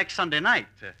until next Sunday night.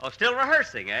 Oh, still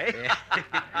rehearsing, eh? Yeah.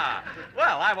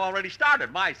 Well, I've already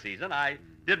started my season. I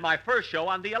did my first show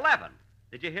on the 11th.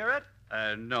 Did you hear it?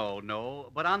 No.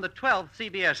 But on the 12th,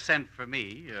 CBS sent for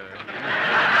me.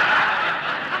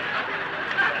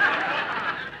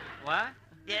 What?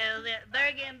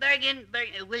 Bergen,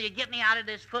 will you get me out of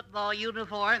this football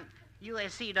uniform?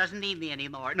 USC doesn't need me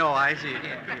anymore. No, I see.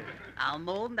 I'll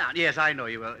mow them down. Yes, I know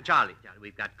you will. Charlie,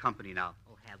 we've got company now.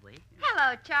 Oh, have we?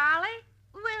 Hello, Charlie.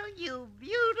 Well, you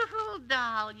beautiful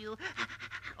doll, you.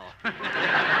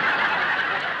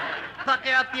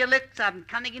 Pucker up your lips. I'm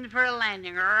coming in for a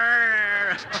landing.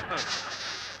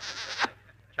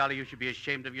 Charlie, you should be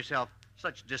ashamed of yourself.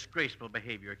 Such disgraceful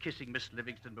behavior, kissing Miss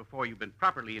Livingston before you've been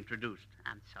properly introduced.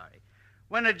 I'm sorry.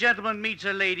 When a gentleman meets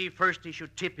a lady, first he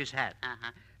should tip his hat.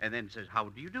 Uh-huh. And then says, how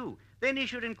do you do? Then he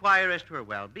should inquire as to her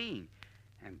well-being.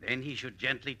 And then he should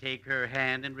gently take her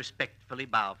hand and respectfully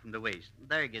bow from the waist.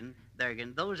 Bergen,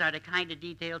 those are the kind of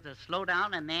details that slow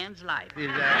down a man's life.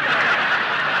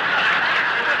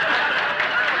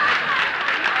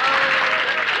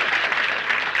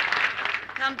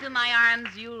 Come to my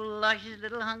arms, you luscious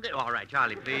little hungry... All right,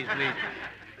 Charlie, please.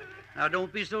 Now,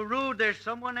 don't be so rude. There's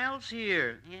someone else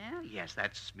here. Yeah? Yes,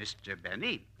 that's Mr.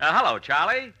 Benny. Hello,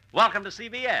 Charlie. Welcome to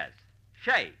CBS.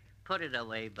 Shake. Put it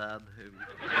away, Bub.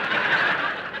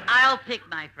 I'll pick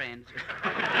my friends.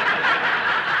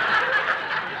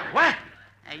 What?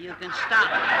 You can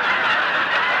stop.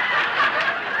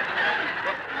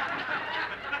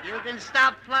 You can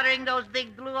stop fluttering those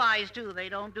big blue eyes, too. They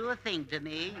don't do a thing to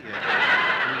me.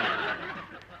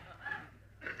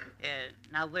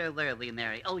 Now, where were we,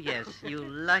 Mary? Oh, yes, you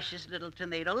luscious little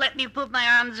tomato. Let me put my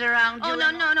arms around you. Oh,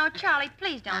 no, Charlie,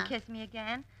 please don't kiss me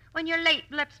again. When your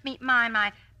late lips meet mine,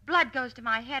 my blood goes to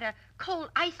my head, a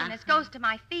cold iciness goes to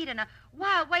my feet, and a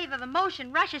wild wave of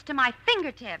emotion rushes to my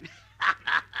fingertips.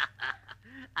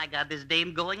 I got this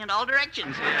dame going in all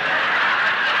directions.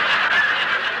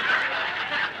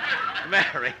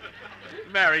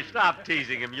 Mary, stop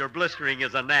teasing him. You're blistering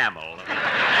his enamel.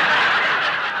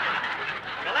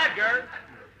 Well,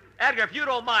 Edgar, if you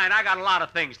don't mind, I got a lot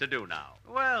of things to do now.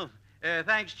 Well,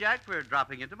 thanks, Jack, for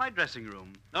dropping into my dressing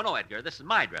room. No, Edgar, this is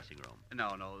my dressing room.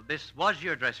 No, this was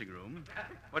your dressing room.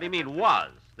 What do you mean,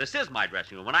 was? This is my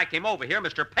dressing room. When I came over here,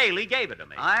 Mr. Paley gave it to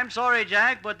me. I'm sorry,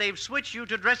 Jack, but they've switched you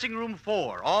to dressing room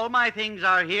 4. All my things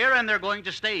are here, and they're going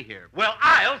to stay here. Well,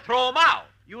 I'll throw them out.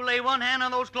 You lay one hand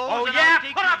on those clothes. Oh, and yeah? I'll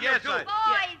take Put up your yes, two. Boys.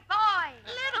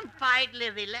 Let them fight,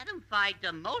 Livy. Let them fight.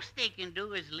 The most they can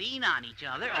do is lean on each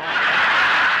other.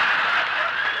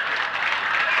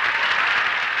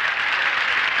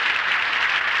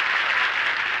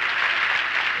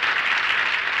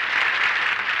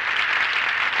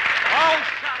 Oh,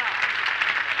 shut up.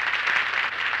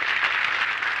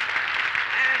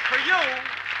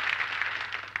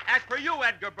 As for you,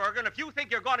 Edgar Bergen, if you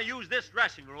think you're going to use this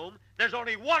dressing room, there's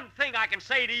only one thing I can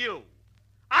say to you.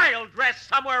 I'll dress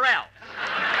somewhere else.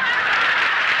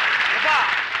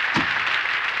 Goodbye.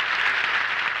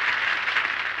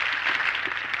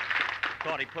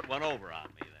 Thought he put one over on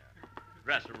me there.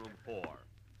 Dressing room 4.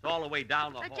 It's all the way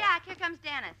down the hall. Jack, here comes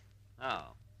Dennis.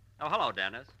 Oh, hello,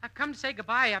 Dennis. I've come to say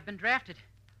goodbye. I've been drafted.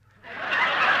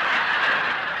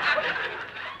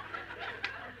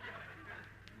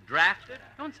 Drafted?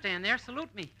 Don't stand there.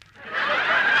 Salute me.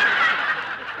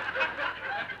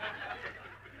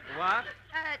 What?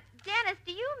 Dennis,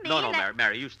 do you mean No, that...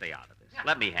 Mary, you stay out of this.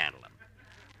 Let me handle him.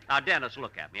 Now, Dennis,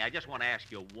 look at me. I just want to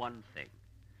ask you one thing.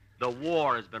 The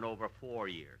war has been over 4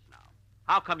 years now.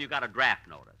 How come you got a draft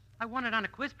notice? I won it on a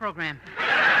quiz program.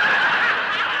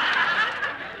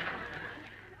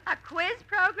 A quiz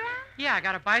program? Yeah, I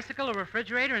got a bicycle, a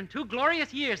refrigerator, and 2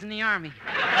 glorious years in the Army.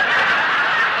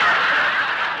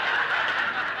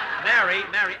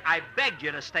 Mary, I begged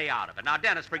you to stay out of it. Now,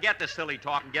 Dennis, forget this silly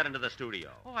talk and get into the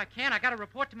studio. Oh, I can't. I got to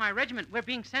report to my regiment. We're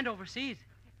being sent overseas.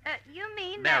 You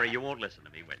mean Mary, you won't listen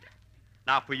to me, will you?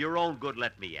 Now, for your own good,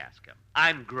 let me ask him.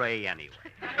 I'm gray anyway.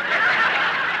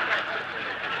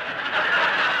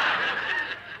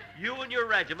 You and your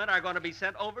regiment are going to be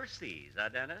sent overseas, huh,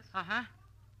 Dennis? Uh-huh.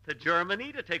 To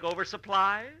Germany to take over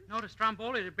supplies? No, to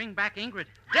Stromboli to bring back Ingrid.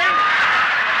 Dennis!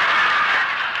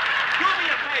 Do me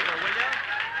a favor, will you?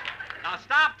 Now,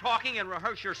 stop talking and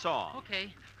rehearse your song.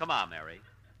 Okay. Come on, Mary.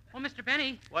 Oh, Mr.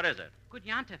 Benny. What is it? Good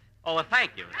Yontif. Oh, well,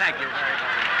 thank you. Thank you very much.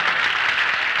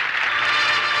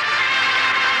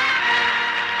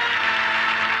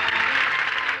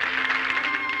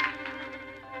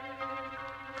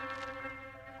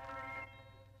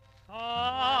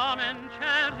 Some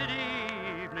enchanted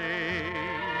evening,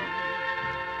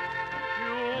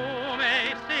 you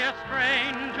may see a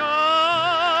stranger.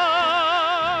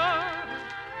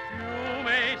 You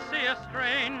may see a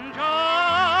stranger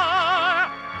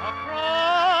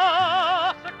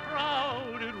across a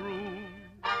crowded room,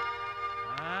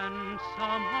 and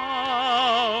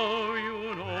somehow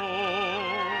you know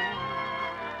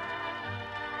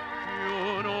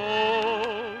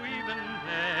even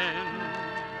then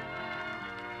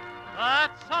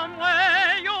that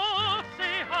somewhere you'll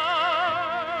see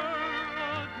her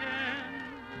again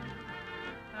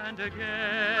and again.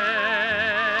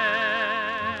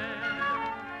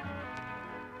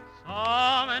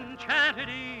 Some enchanted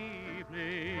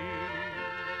evening,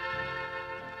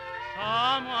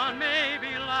 someone may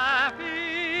be laughing.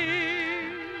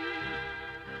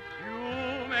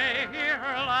 You may hear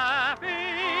her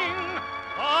laughing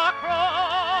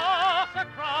across a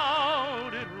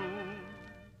crowded room.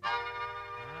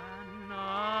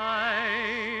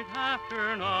 Night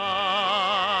after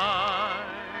night,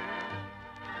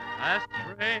 as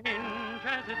strange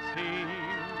as it seems,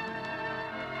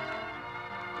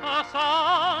 the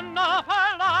sound of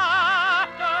her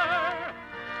laughter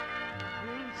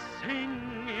will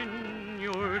sing in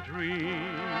your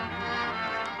dreams.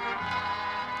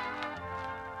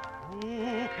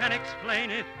 Who can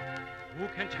explain it? Who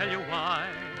can tell you why?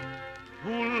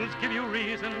 Fools give you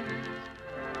reasons,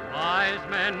 wise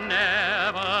men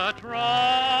never try.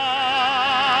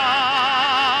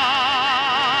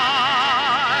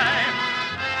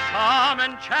 Some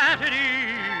enchanted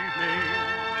evening,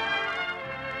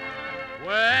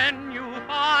 when you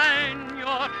find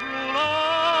your true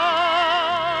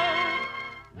love,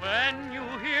 when you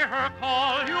hear her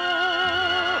call you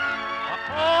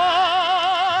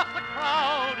across the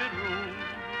crowded room,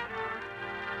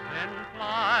 then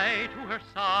fly to her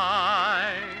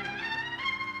side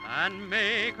and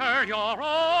make her your own.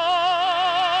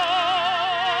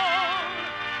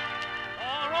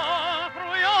 For all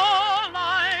through your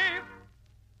life,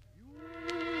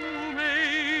 you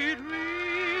may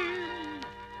dream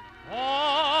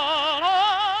all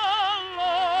alone.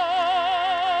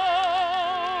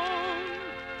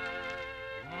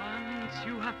 Once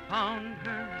you have found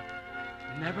her,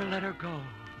 never let her go.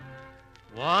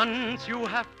 Once you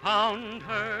have found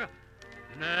her,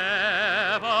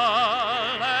 never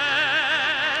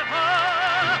let her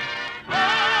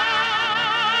go.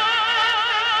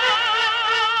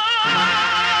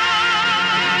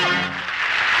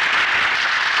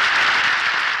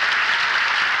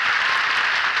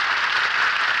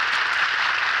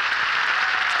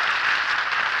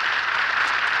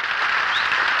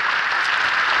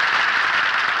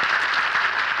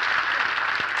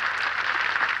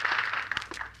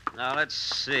 Now, let's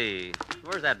see.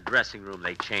 Where's that dressing room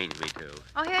they changed me to?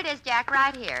 Oh, here it is, Jack,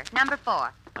 right here. Number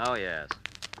 4. Oh, yes.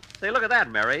 Say, look at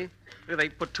that, Mary. Look, they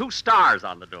put 2 stars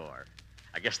on the door.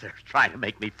 I guess they're trying to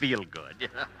make me feel good.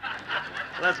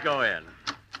 Let's go in.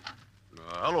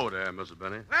 Hello there, Mrs.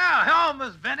 Benny. Well, hello,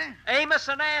 Miss Benny. Amos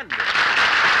and Andy.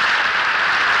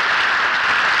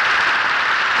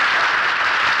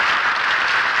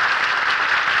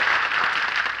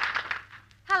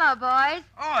 Hello, boys.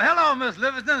 Oh, hello, Miss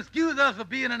Livingston. Excuse us for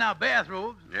being in our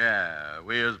bathrobes. Yeah,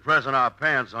 we was pressing our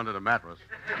pants under the mattress.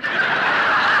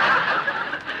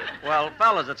 Well,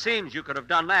 fellas, it seems you could have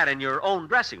done that in your own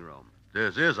dressing room.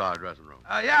 This is our dressing room.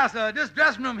 Yeah, sir. This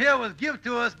dressing room here was given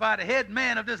to us by the head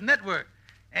man of this network.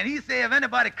 And he said if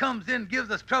anybody comes in and gives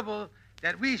us trouble,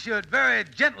 that we should very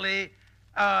gently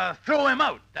throw him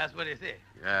out. That's what he said.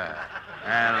 Yeah.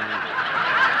 And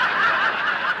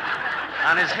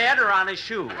on his head or on his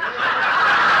shoe?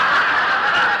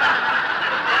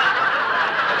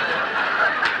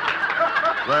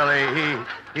 well,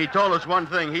 he told us one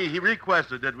thing. He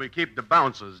requested that we keep the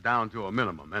bounces down to a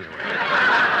minimum anyway.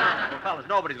 Well, fellas,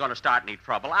 nobody's going to start any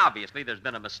trouble. Obviously, there's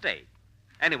been a mistake.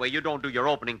 Anyway, you don't do your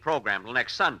opening program till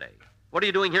next Sunday. What are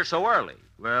you doing here so early?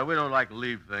 Well, we don't like to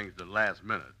leave things to the last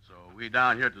minute, so we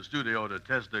down here at the studio to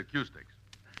test the acoustics.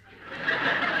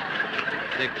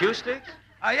 The acoustics?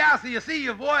 Yeah, so you see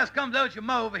your voice comes out your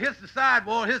mouth, it hits the side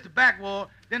wall, hits the back wall,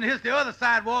 then it hits the other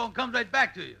side wall and comes right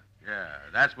back to you. Yeah,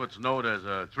 that's what's known as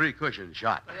a 3-cushion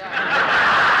shot.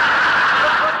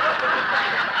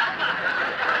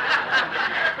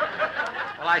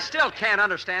 Well, I still can't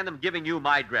understand them giving you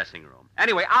my dressing room.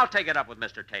 Anyway, I'll take it up with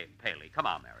Mr. Paley. Come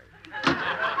on, Mary.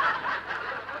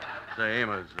 Say,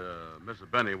 Amos, Mr.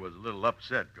 Benny was a little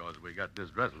upset because we got this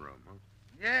dressing room, huh?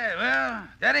 Yeah, well,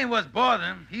 that ain't what's bothering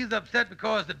him. He's upset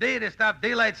because today they stopped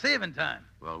daylight saving time.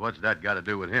 Well, what's that got to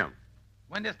do with him?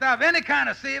 When they stop any kind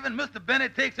of saving, Mr.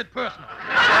 Bennett takes it personal.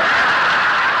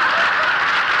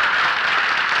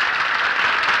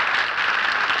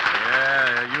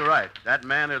 Yeah, you're right. That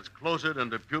man is closer than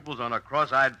the pupils on a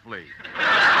cross-eyed flea.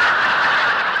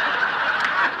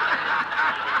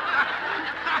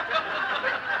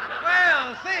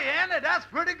 Well, say, Andy, that's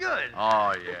pretty good.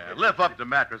 Oh, yeah. Lift up the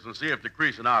mattress and see if the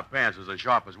crease in our pants is as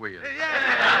sharp as we is.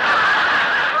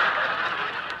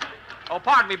 Oh,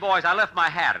 pardon me, boys. I left my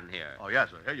hat in here. Oh,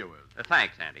 yes, sir. Here you is.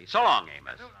 Thanks, Andy. So long,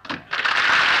 Amos.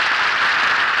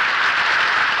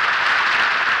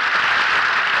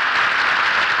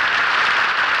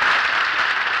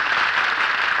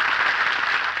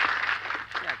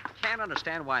 I can't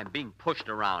understand why I'm being pushed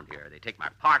around here. They take my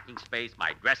parking space,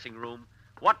 my dressing room.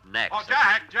 What next? Oh,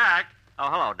 Jack. Oh,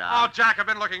 hello, Don. Oh, Jack, I've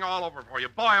been looking all over for you.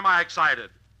 Boy, am I excited.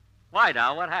 Why,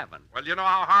 Don? What happened? Well, you know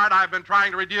how hard I've been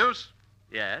trying to reduce?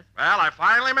 Yes? Well, I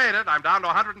finally made it. I'm down to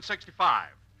 165.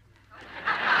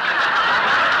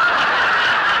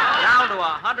 Down to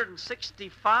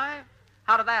 165?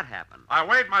 How did that happen? I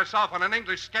weighed myself on an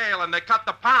English scale, and they cut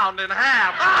the pound in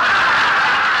half.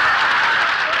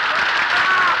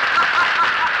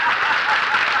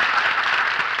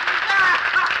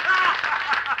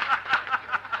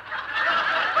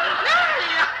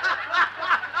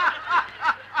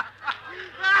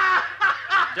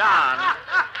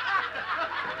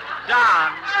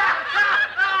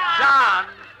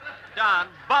 Don,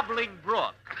 Bubbling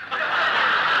Brook.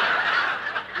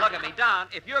 Look at me, Don,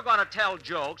 if you're going to tell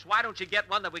jokes, why don't you get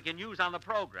one that we can use on the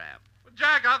program? Well,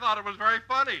 Jack, I thought it was very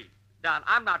funny. Don,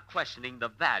 I'm not questioning the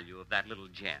value of that little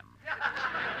gem.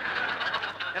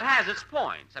 It has its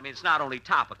points. I mean, it's not only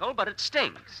topical, but it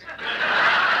stinks.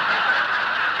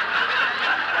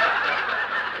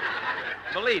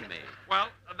 Believe me. Well,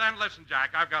 then listen,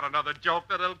 Jack, I've got another joke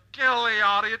that'll kill the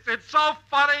audience. It's so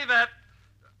funny that...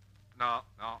 No,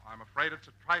 I'm afraid it's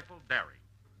a trifle daring.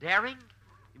 Daring?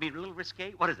 You mean a little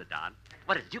risque? What is it, Don?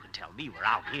 What is it? You can tell me. We're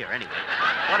out here anyway.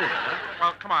 What is it? Huh?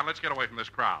 Well, come on, let's get away from this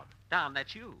crowd. Don,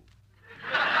 that's you.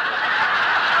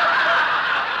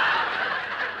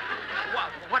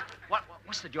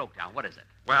 What's the joke, Don? What is it?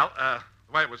 Well, the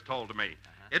way it was told to me.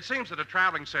 It seems that a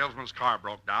traveling salesman's car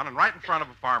broke down and right in front of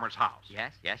a farmer's house.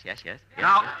 Yes.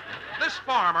 Now, this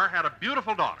farmer had a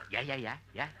beautiful daughter.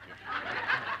 Yeah.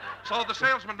 So the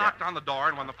salesman knocked on the door,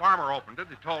 and when the farmer opened it,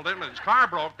 he told him that his car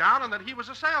broke down and that he was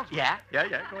a salesman. Yeah. Go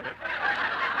ahead.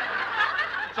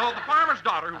 So the farmer's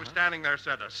daughter, who was standing there,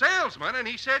 said, "A salesman?" And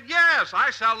he said, "Yes,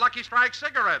 I sell Lucky Strike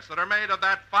cigarettes that are made of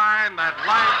that fine, that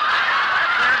light,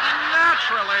 that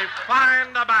naturally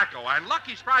fine tobacco. And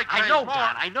Lucky Strike pays more."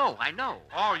 Don, I know.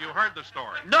 Oh, you heard the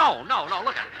story. No,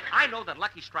 look at it. I know that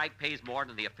Lucky Strike pays more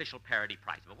than the official parity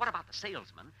price. But what about the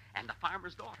salesman and the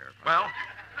farmer's daughter? Well,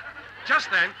 just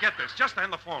then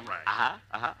the phone rang.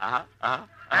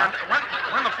 And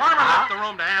when the farmer left the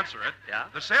room to answer it,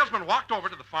 the salesman walked over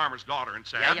to the farmer's daughter and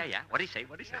said... Yeah. What'd he say?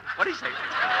 Leave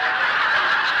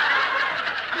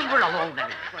her alone,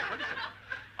 anyway. What'd he say?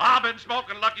 I've been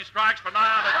smoking Lucky Strikes for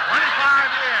nigh on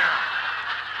 25 years.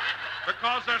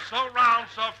 Because they're so round,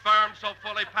 so firm, so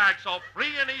fully packed, so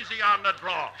free and easy on the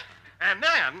draw. And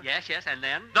then... Yes, and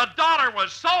then? The daughter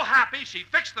was so happy she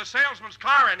fixed the salesman's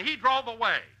car and he drove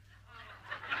away.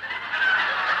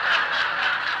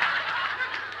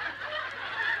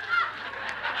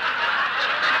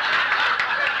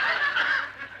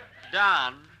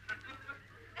 Don,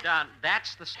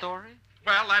 that's the story?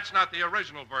 Well, that's not the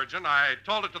original version. I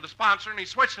told it to the sponsor, and he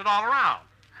switched it all around.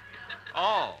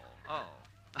 Oh.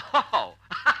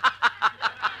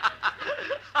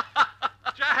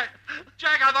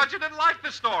 Jack, I thought you didn't like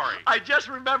the story. I just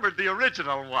remembered the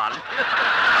original one.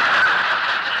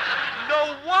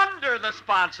 No wonder the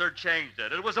sponsor changed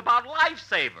it. It was about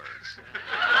lifesavers.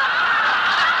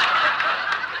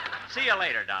 See you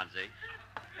later, Donzie.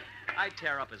 I'd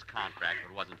tear up his contract if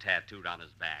it wasn't tattooed on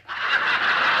his back.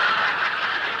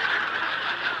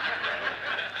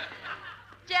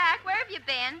 Jack, where have you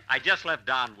been? I just left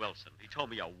Don Wilson. He told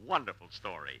me a wonderful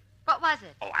story. What was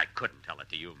it? Oh, I couldn't tell it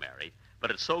to you, Mary.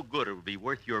 But it's so good it would be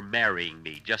worth your marrying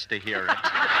me just to hear it. Come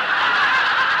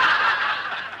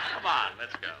on,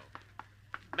 let's go.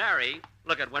 Mary,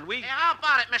 look at when we... Hey, how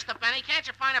about it, Mr. Benny? Can't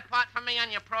you find a part for me on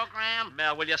your program?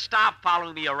 Mel, will you stop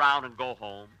following me around and go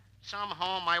home? Some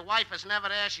home. My wife is never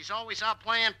there. She's always out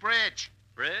playing bridge.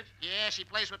 Bridge? Yeah, she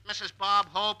plays with Mrs. Bob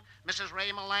Hope, Mrs.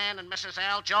 Ray Milan, and Mrs.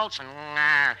 Al Jolson.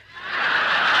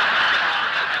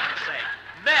 Say,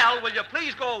 Mel, will you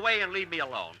please go away and leave me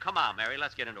alone? Come on, Mary,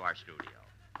 let's get into our studio.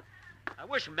 I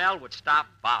wish Mel would stop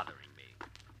bothering me.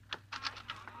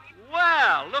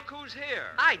 Well, look who's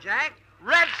here. Hi, Jack.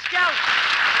 Red Skelton.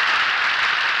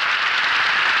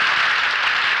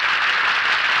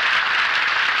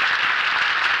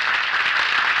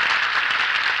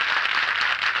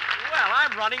 Well,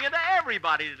 I'm running into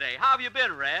everybody today. How have you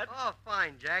been, Red? Oh,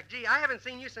 fine, Jack. Gee, I haven't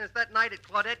seen you since that night at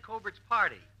Claudette Colbert's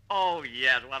party. Oh,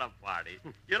 yes, what a party.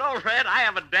 You know, Red, I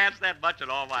haven't danced that much in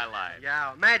all my life.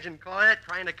 Yeah, imagine Claudette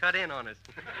trying to cut in on us.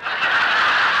 Well,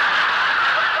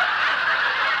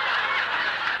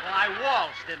 I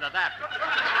waltzed into that one.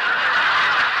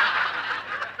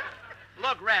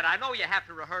 Look, Red, I know you have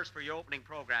to rehearse for your opening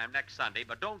program next Sunday,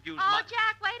 but don't use Oh, much...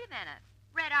 Jack, wait a minute.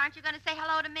 Red, aren't you going to say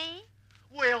hello to me?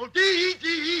 Well, dee.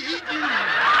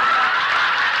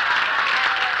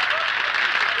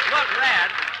 Look,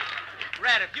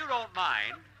 Red, if you don't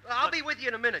mind... I'll be with you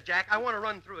in a minute, Jack. I want to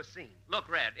run through a scene. Look,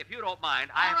 Red, if you don't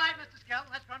mind, All right, Mr. Skelton,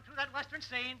 let's run through that western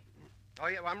scene. Oh,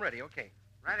 yeah, well, I'm ready. Okay.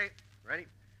 Ready.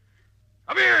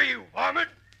 Come here, you varmint.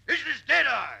 This is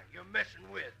Deadeye you're messing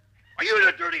with. Are you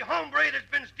the dirty hombre that's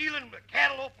been stealing the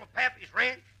cattle off of Pappy's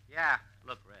ranch? Yeah.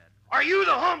 Look, Red. Are you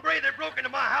the hombre that broke into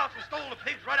my house and stole the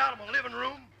pigs right out of my living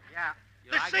room? Yeah.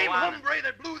 The same hombre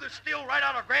that blew the still right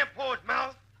out of Grandpa's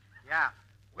mouth? Yeah.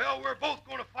 Well, we're both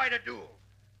going to fight a duel.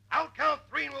 I'll count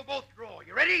 3 and we'll both draw.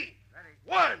 You ready? Ready.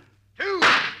 1, 2,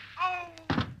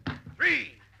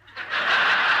 3.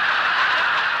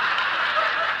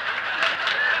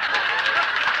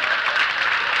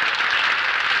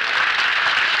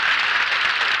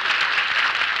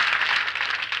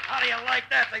 How do you like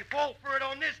that? They fall for it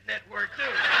on this network, too.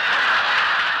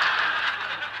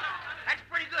 That's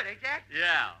pretty good, eh, Jack?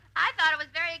 Yeah. I thought it was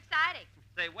very exciting.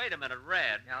 Say, wait a minute,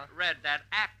 Red. Yeah? Red, that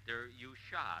actor you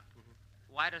shot,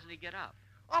 why doesn't he get up?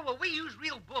 Oh, well, we use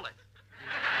real bullets.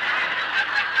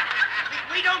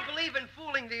 we don't believe in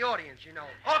fooling the audience, you know.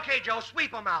 Okay, Joe,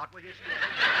 sweep them out, will you?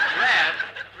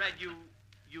 Red, you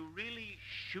really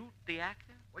shoot the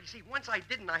actor? Well, you see, once I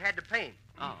didn't, I had to pay him.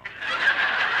 Oh.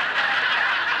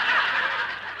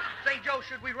 Say, Joe,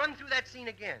 should we run through that scene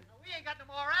again? We ain't got no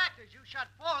more actors. You shot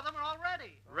 4 of them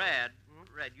already. Red,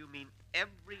 you mean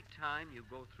every time you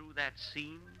go through that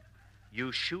scene,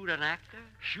 you shoot an actor?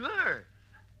 Sure.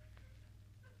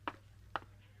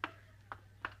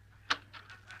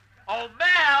 Oh,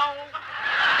 Mel!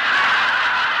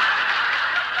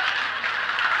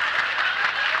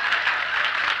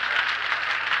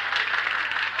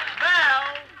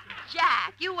 Mel!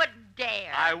 Jack, you wouldn't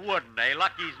dare. I wouldn't, eh?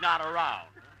 Lucky's not around.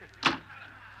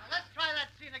 Let's try that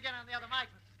scene again on the other mic,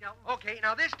 Mr. Skelton. Okay,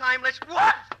 now this time let's...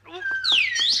 What?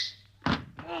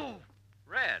 Ooh.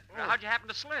 Red, how'd you happen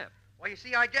to slip? Well, you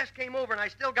see, I just came over and I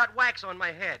still got wax on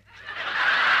my head.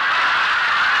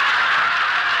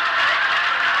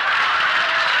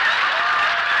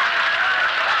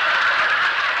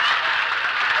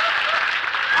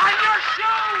 On your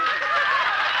shoes!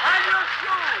 On your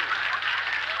shoes!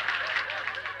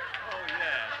 Oh,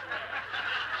 yes.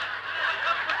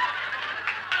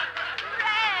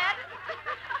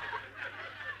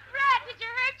 Red, did you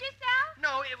hurt yourself?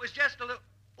 No, it was just a little...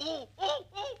 Oh!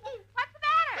 What's the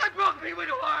matter? I broke me with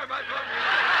a arm.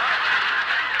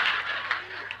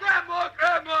 Grandma!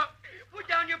 Put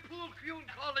down your pool cue and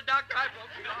call the doctor. I broke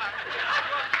me arm.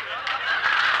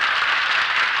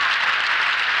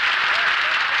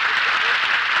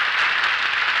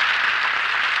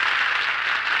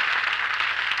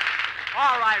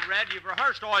 All right, Red, you've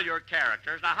rehearsed all your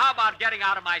characters. Now, how about getting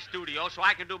out of my studio so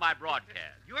I can do my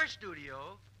broadcast? Your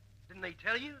studio? Didn't they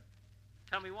tell you?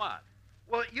 Tell me what?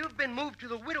 Well, you've been moved to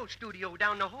the Widow studio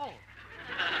down the hall.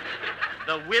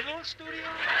 The Whittle studio?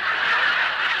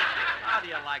 How do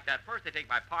you like that? First they take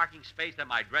my parking space, then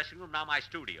my dressing room, now my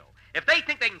studio. If they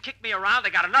think they can kick me around, they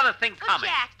got another thing Well, coming.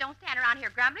 Jack, don't stand around here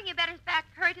grumbling. You better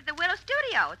hurry to the Willow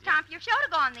studio. It's time for your show to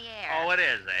go on the air. Oh, it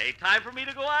is, eh? Time for me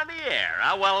to go on the air.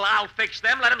 Well, I'll fix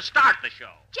them. Let them start the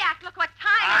show. Jack, look what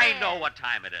time it is. I know what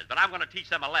time it is, but I'm going to teach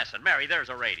them a lesson. Mary, there's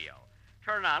a radio.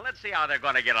 Turn it on. Let's see how they're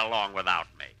going to get along without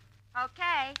me.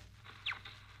 Okay.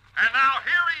 And now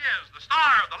here he is, the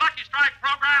star of the Lucky Strike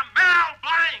program, Mel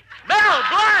Blanc. Mel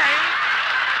Blanc?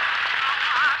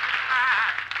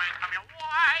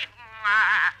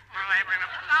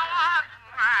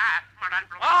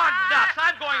 Oh, nuts.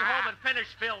 I'm going home and finish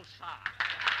Phil's song.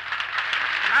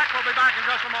 Jack will be back in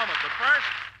just a moment, but first...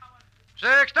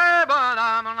 60, but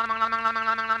I'm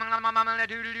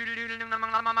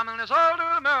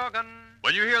American.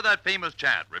 When you hear that famous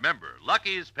chant, remember,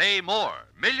 Lucky's pay more,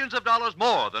 millions of dollars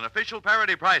more than official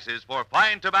parity prices for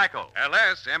fine tobacco.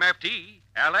 LSMFT.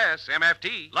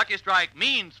 LSMFT. Lucky Strike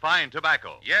means fine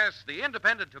tobacco. Yes, the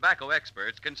independent tobacco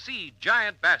experts can see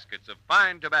giant baskets of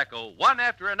fine tobacco, one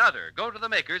after another, go to the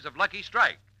makers of Lucky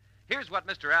Strike. Here's what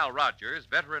Mr. Al Rogers,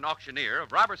 veteran auctioneer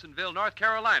of Robertsonville, North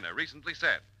Carolina, recently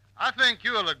said. I think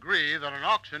you'll agree that an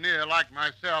auctioneer like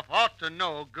myself ought to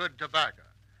know good tobacco.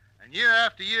 And year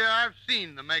after year, I've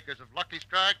seen the makers of Lucky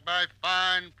Strike buy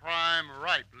fine, prime,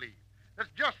 ripe leaf.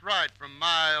 That's just right from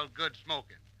mild, good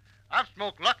smoking. I've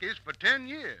smoked Lucky's for 10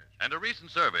 years. And a recent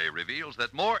survey reveals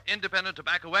that more independent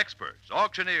tobacco experts,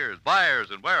 auctioneers, buyers,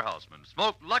 and warehousemen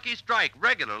smoke Lucky Strike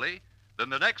regularly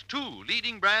than the next two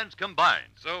leading brands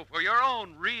combined. So for your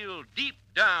own real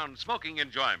deep-down smoking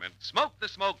enjoyment, smoke the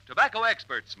smoke tobacco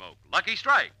experts smoke, Lucky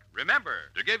Strike. Remember,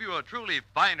 to give you a truly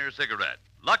finer cigarette,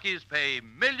 Lucky's pay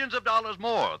millions of dollars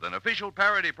more than official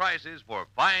parity prices for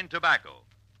fine tobacco.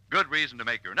 Good reason to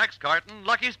make your next carton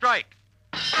Lucky Strike.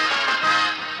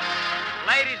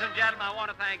 Ladies and gentlemen, I want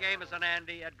to thank Amos and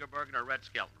Andy, Edgar Bergen, and Red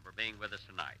Skelton for being with us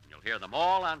tonight. And you'll hear them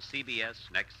all on CBS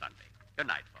next Sunday. Good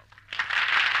night, folks.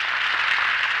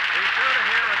 Be sure to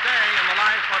hear A Day in the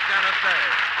Life of Dennis Day.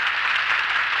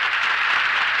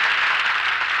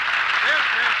 This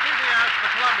is CBS, the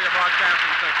Columbia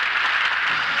Broadcasting System.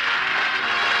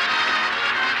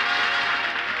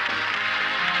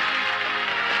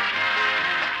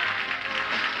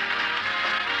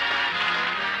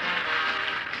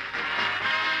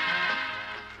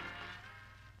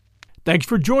 Thanks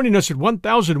for joining us at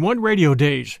 1001 Radio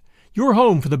Days, your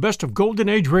home for the best of Golden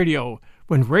Age radio,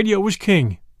 when radio was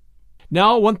king.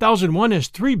 Now, 1001 has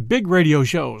 3 big radio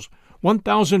shows: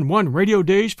 1001 Radio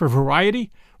Days for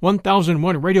variety,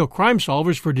 1001 Radio Crime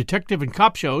Solvers for detective and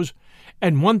cop shows,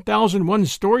 and 1001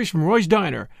 Stories from Roy's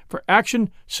Diner for action,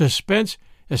 suspense,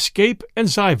 escape, and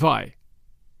sci-fi.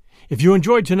 If you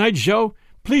enjoyed tonight's show,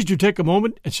 please do take a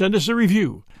moment and send us a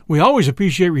review. We always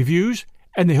appreciate reviews,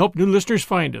 and they help new listeners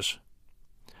find us.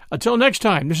 Until next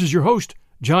time, this is your host,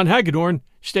 John Hagedorn.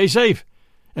 Stay safe,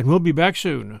 and we'll be back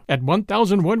soon at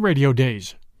 1001 Radio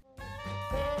Days.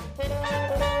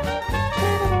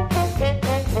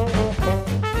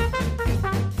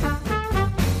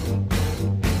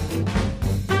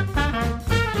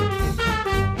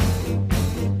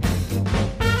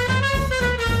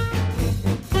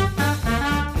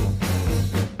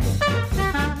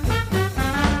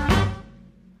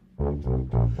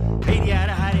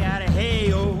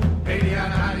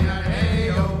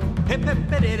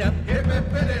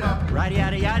 Right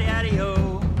yada yada yada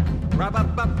yo. Rub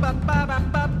up up up up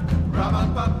up up. Rub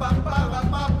up up up up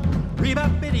up up.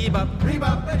 Rebop biddy bop.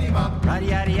 Rebop biddy bop. Right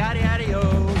yada yada yada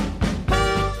yo.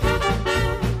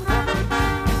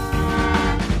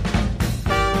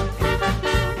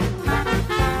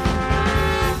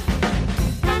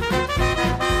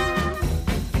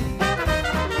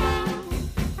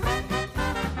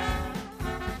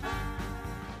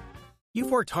 You've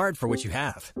worked hard for what you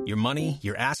have. Your money,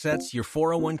 your assets, your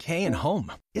 401k, and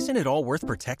home. Isn't it all worth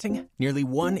protecting? Nearly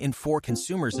 1 in 4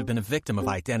 consumers have been a victim of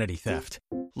identity theft.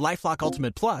 LifeLock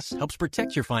Ultimate Plus helps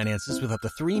protect your finances with up to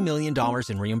 $3 million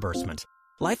in reimbursement.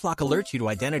 LifeLock alerts you to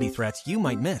identity threats you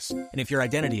might miss. And if your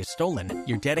identity is stolen,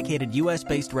 your dedicated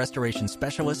U.S.-based restoration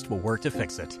specialist will work to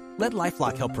fix it. Let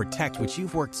LifeLock help protect what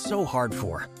you've worked so hard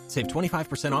for. Save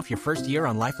 25% off your first year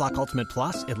on LifeLock Ultimate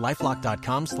Plus at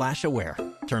LifeLock.com/aware.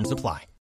 Terms apply.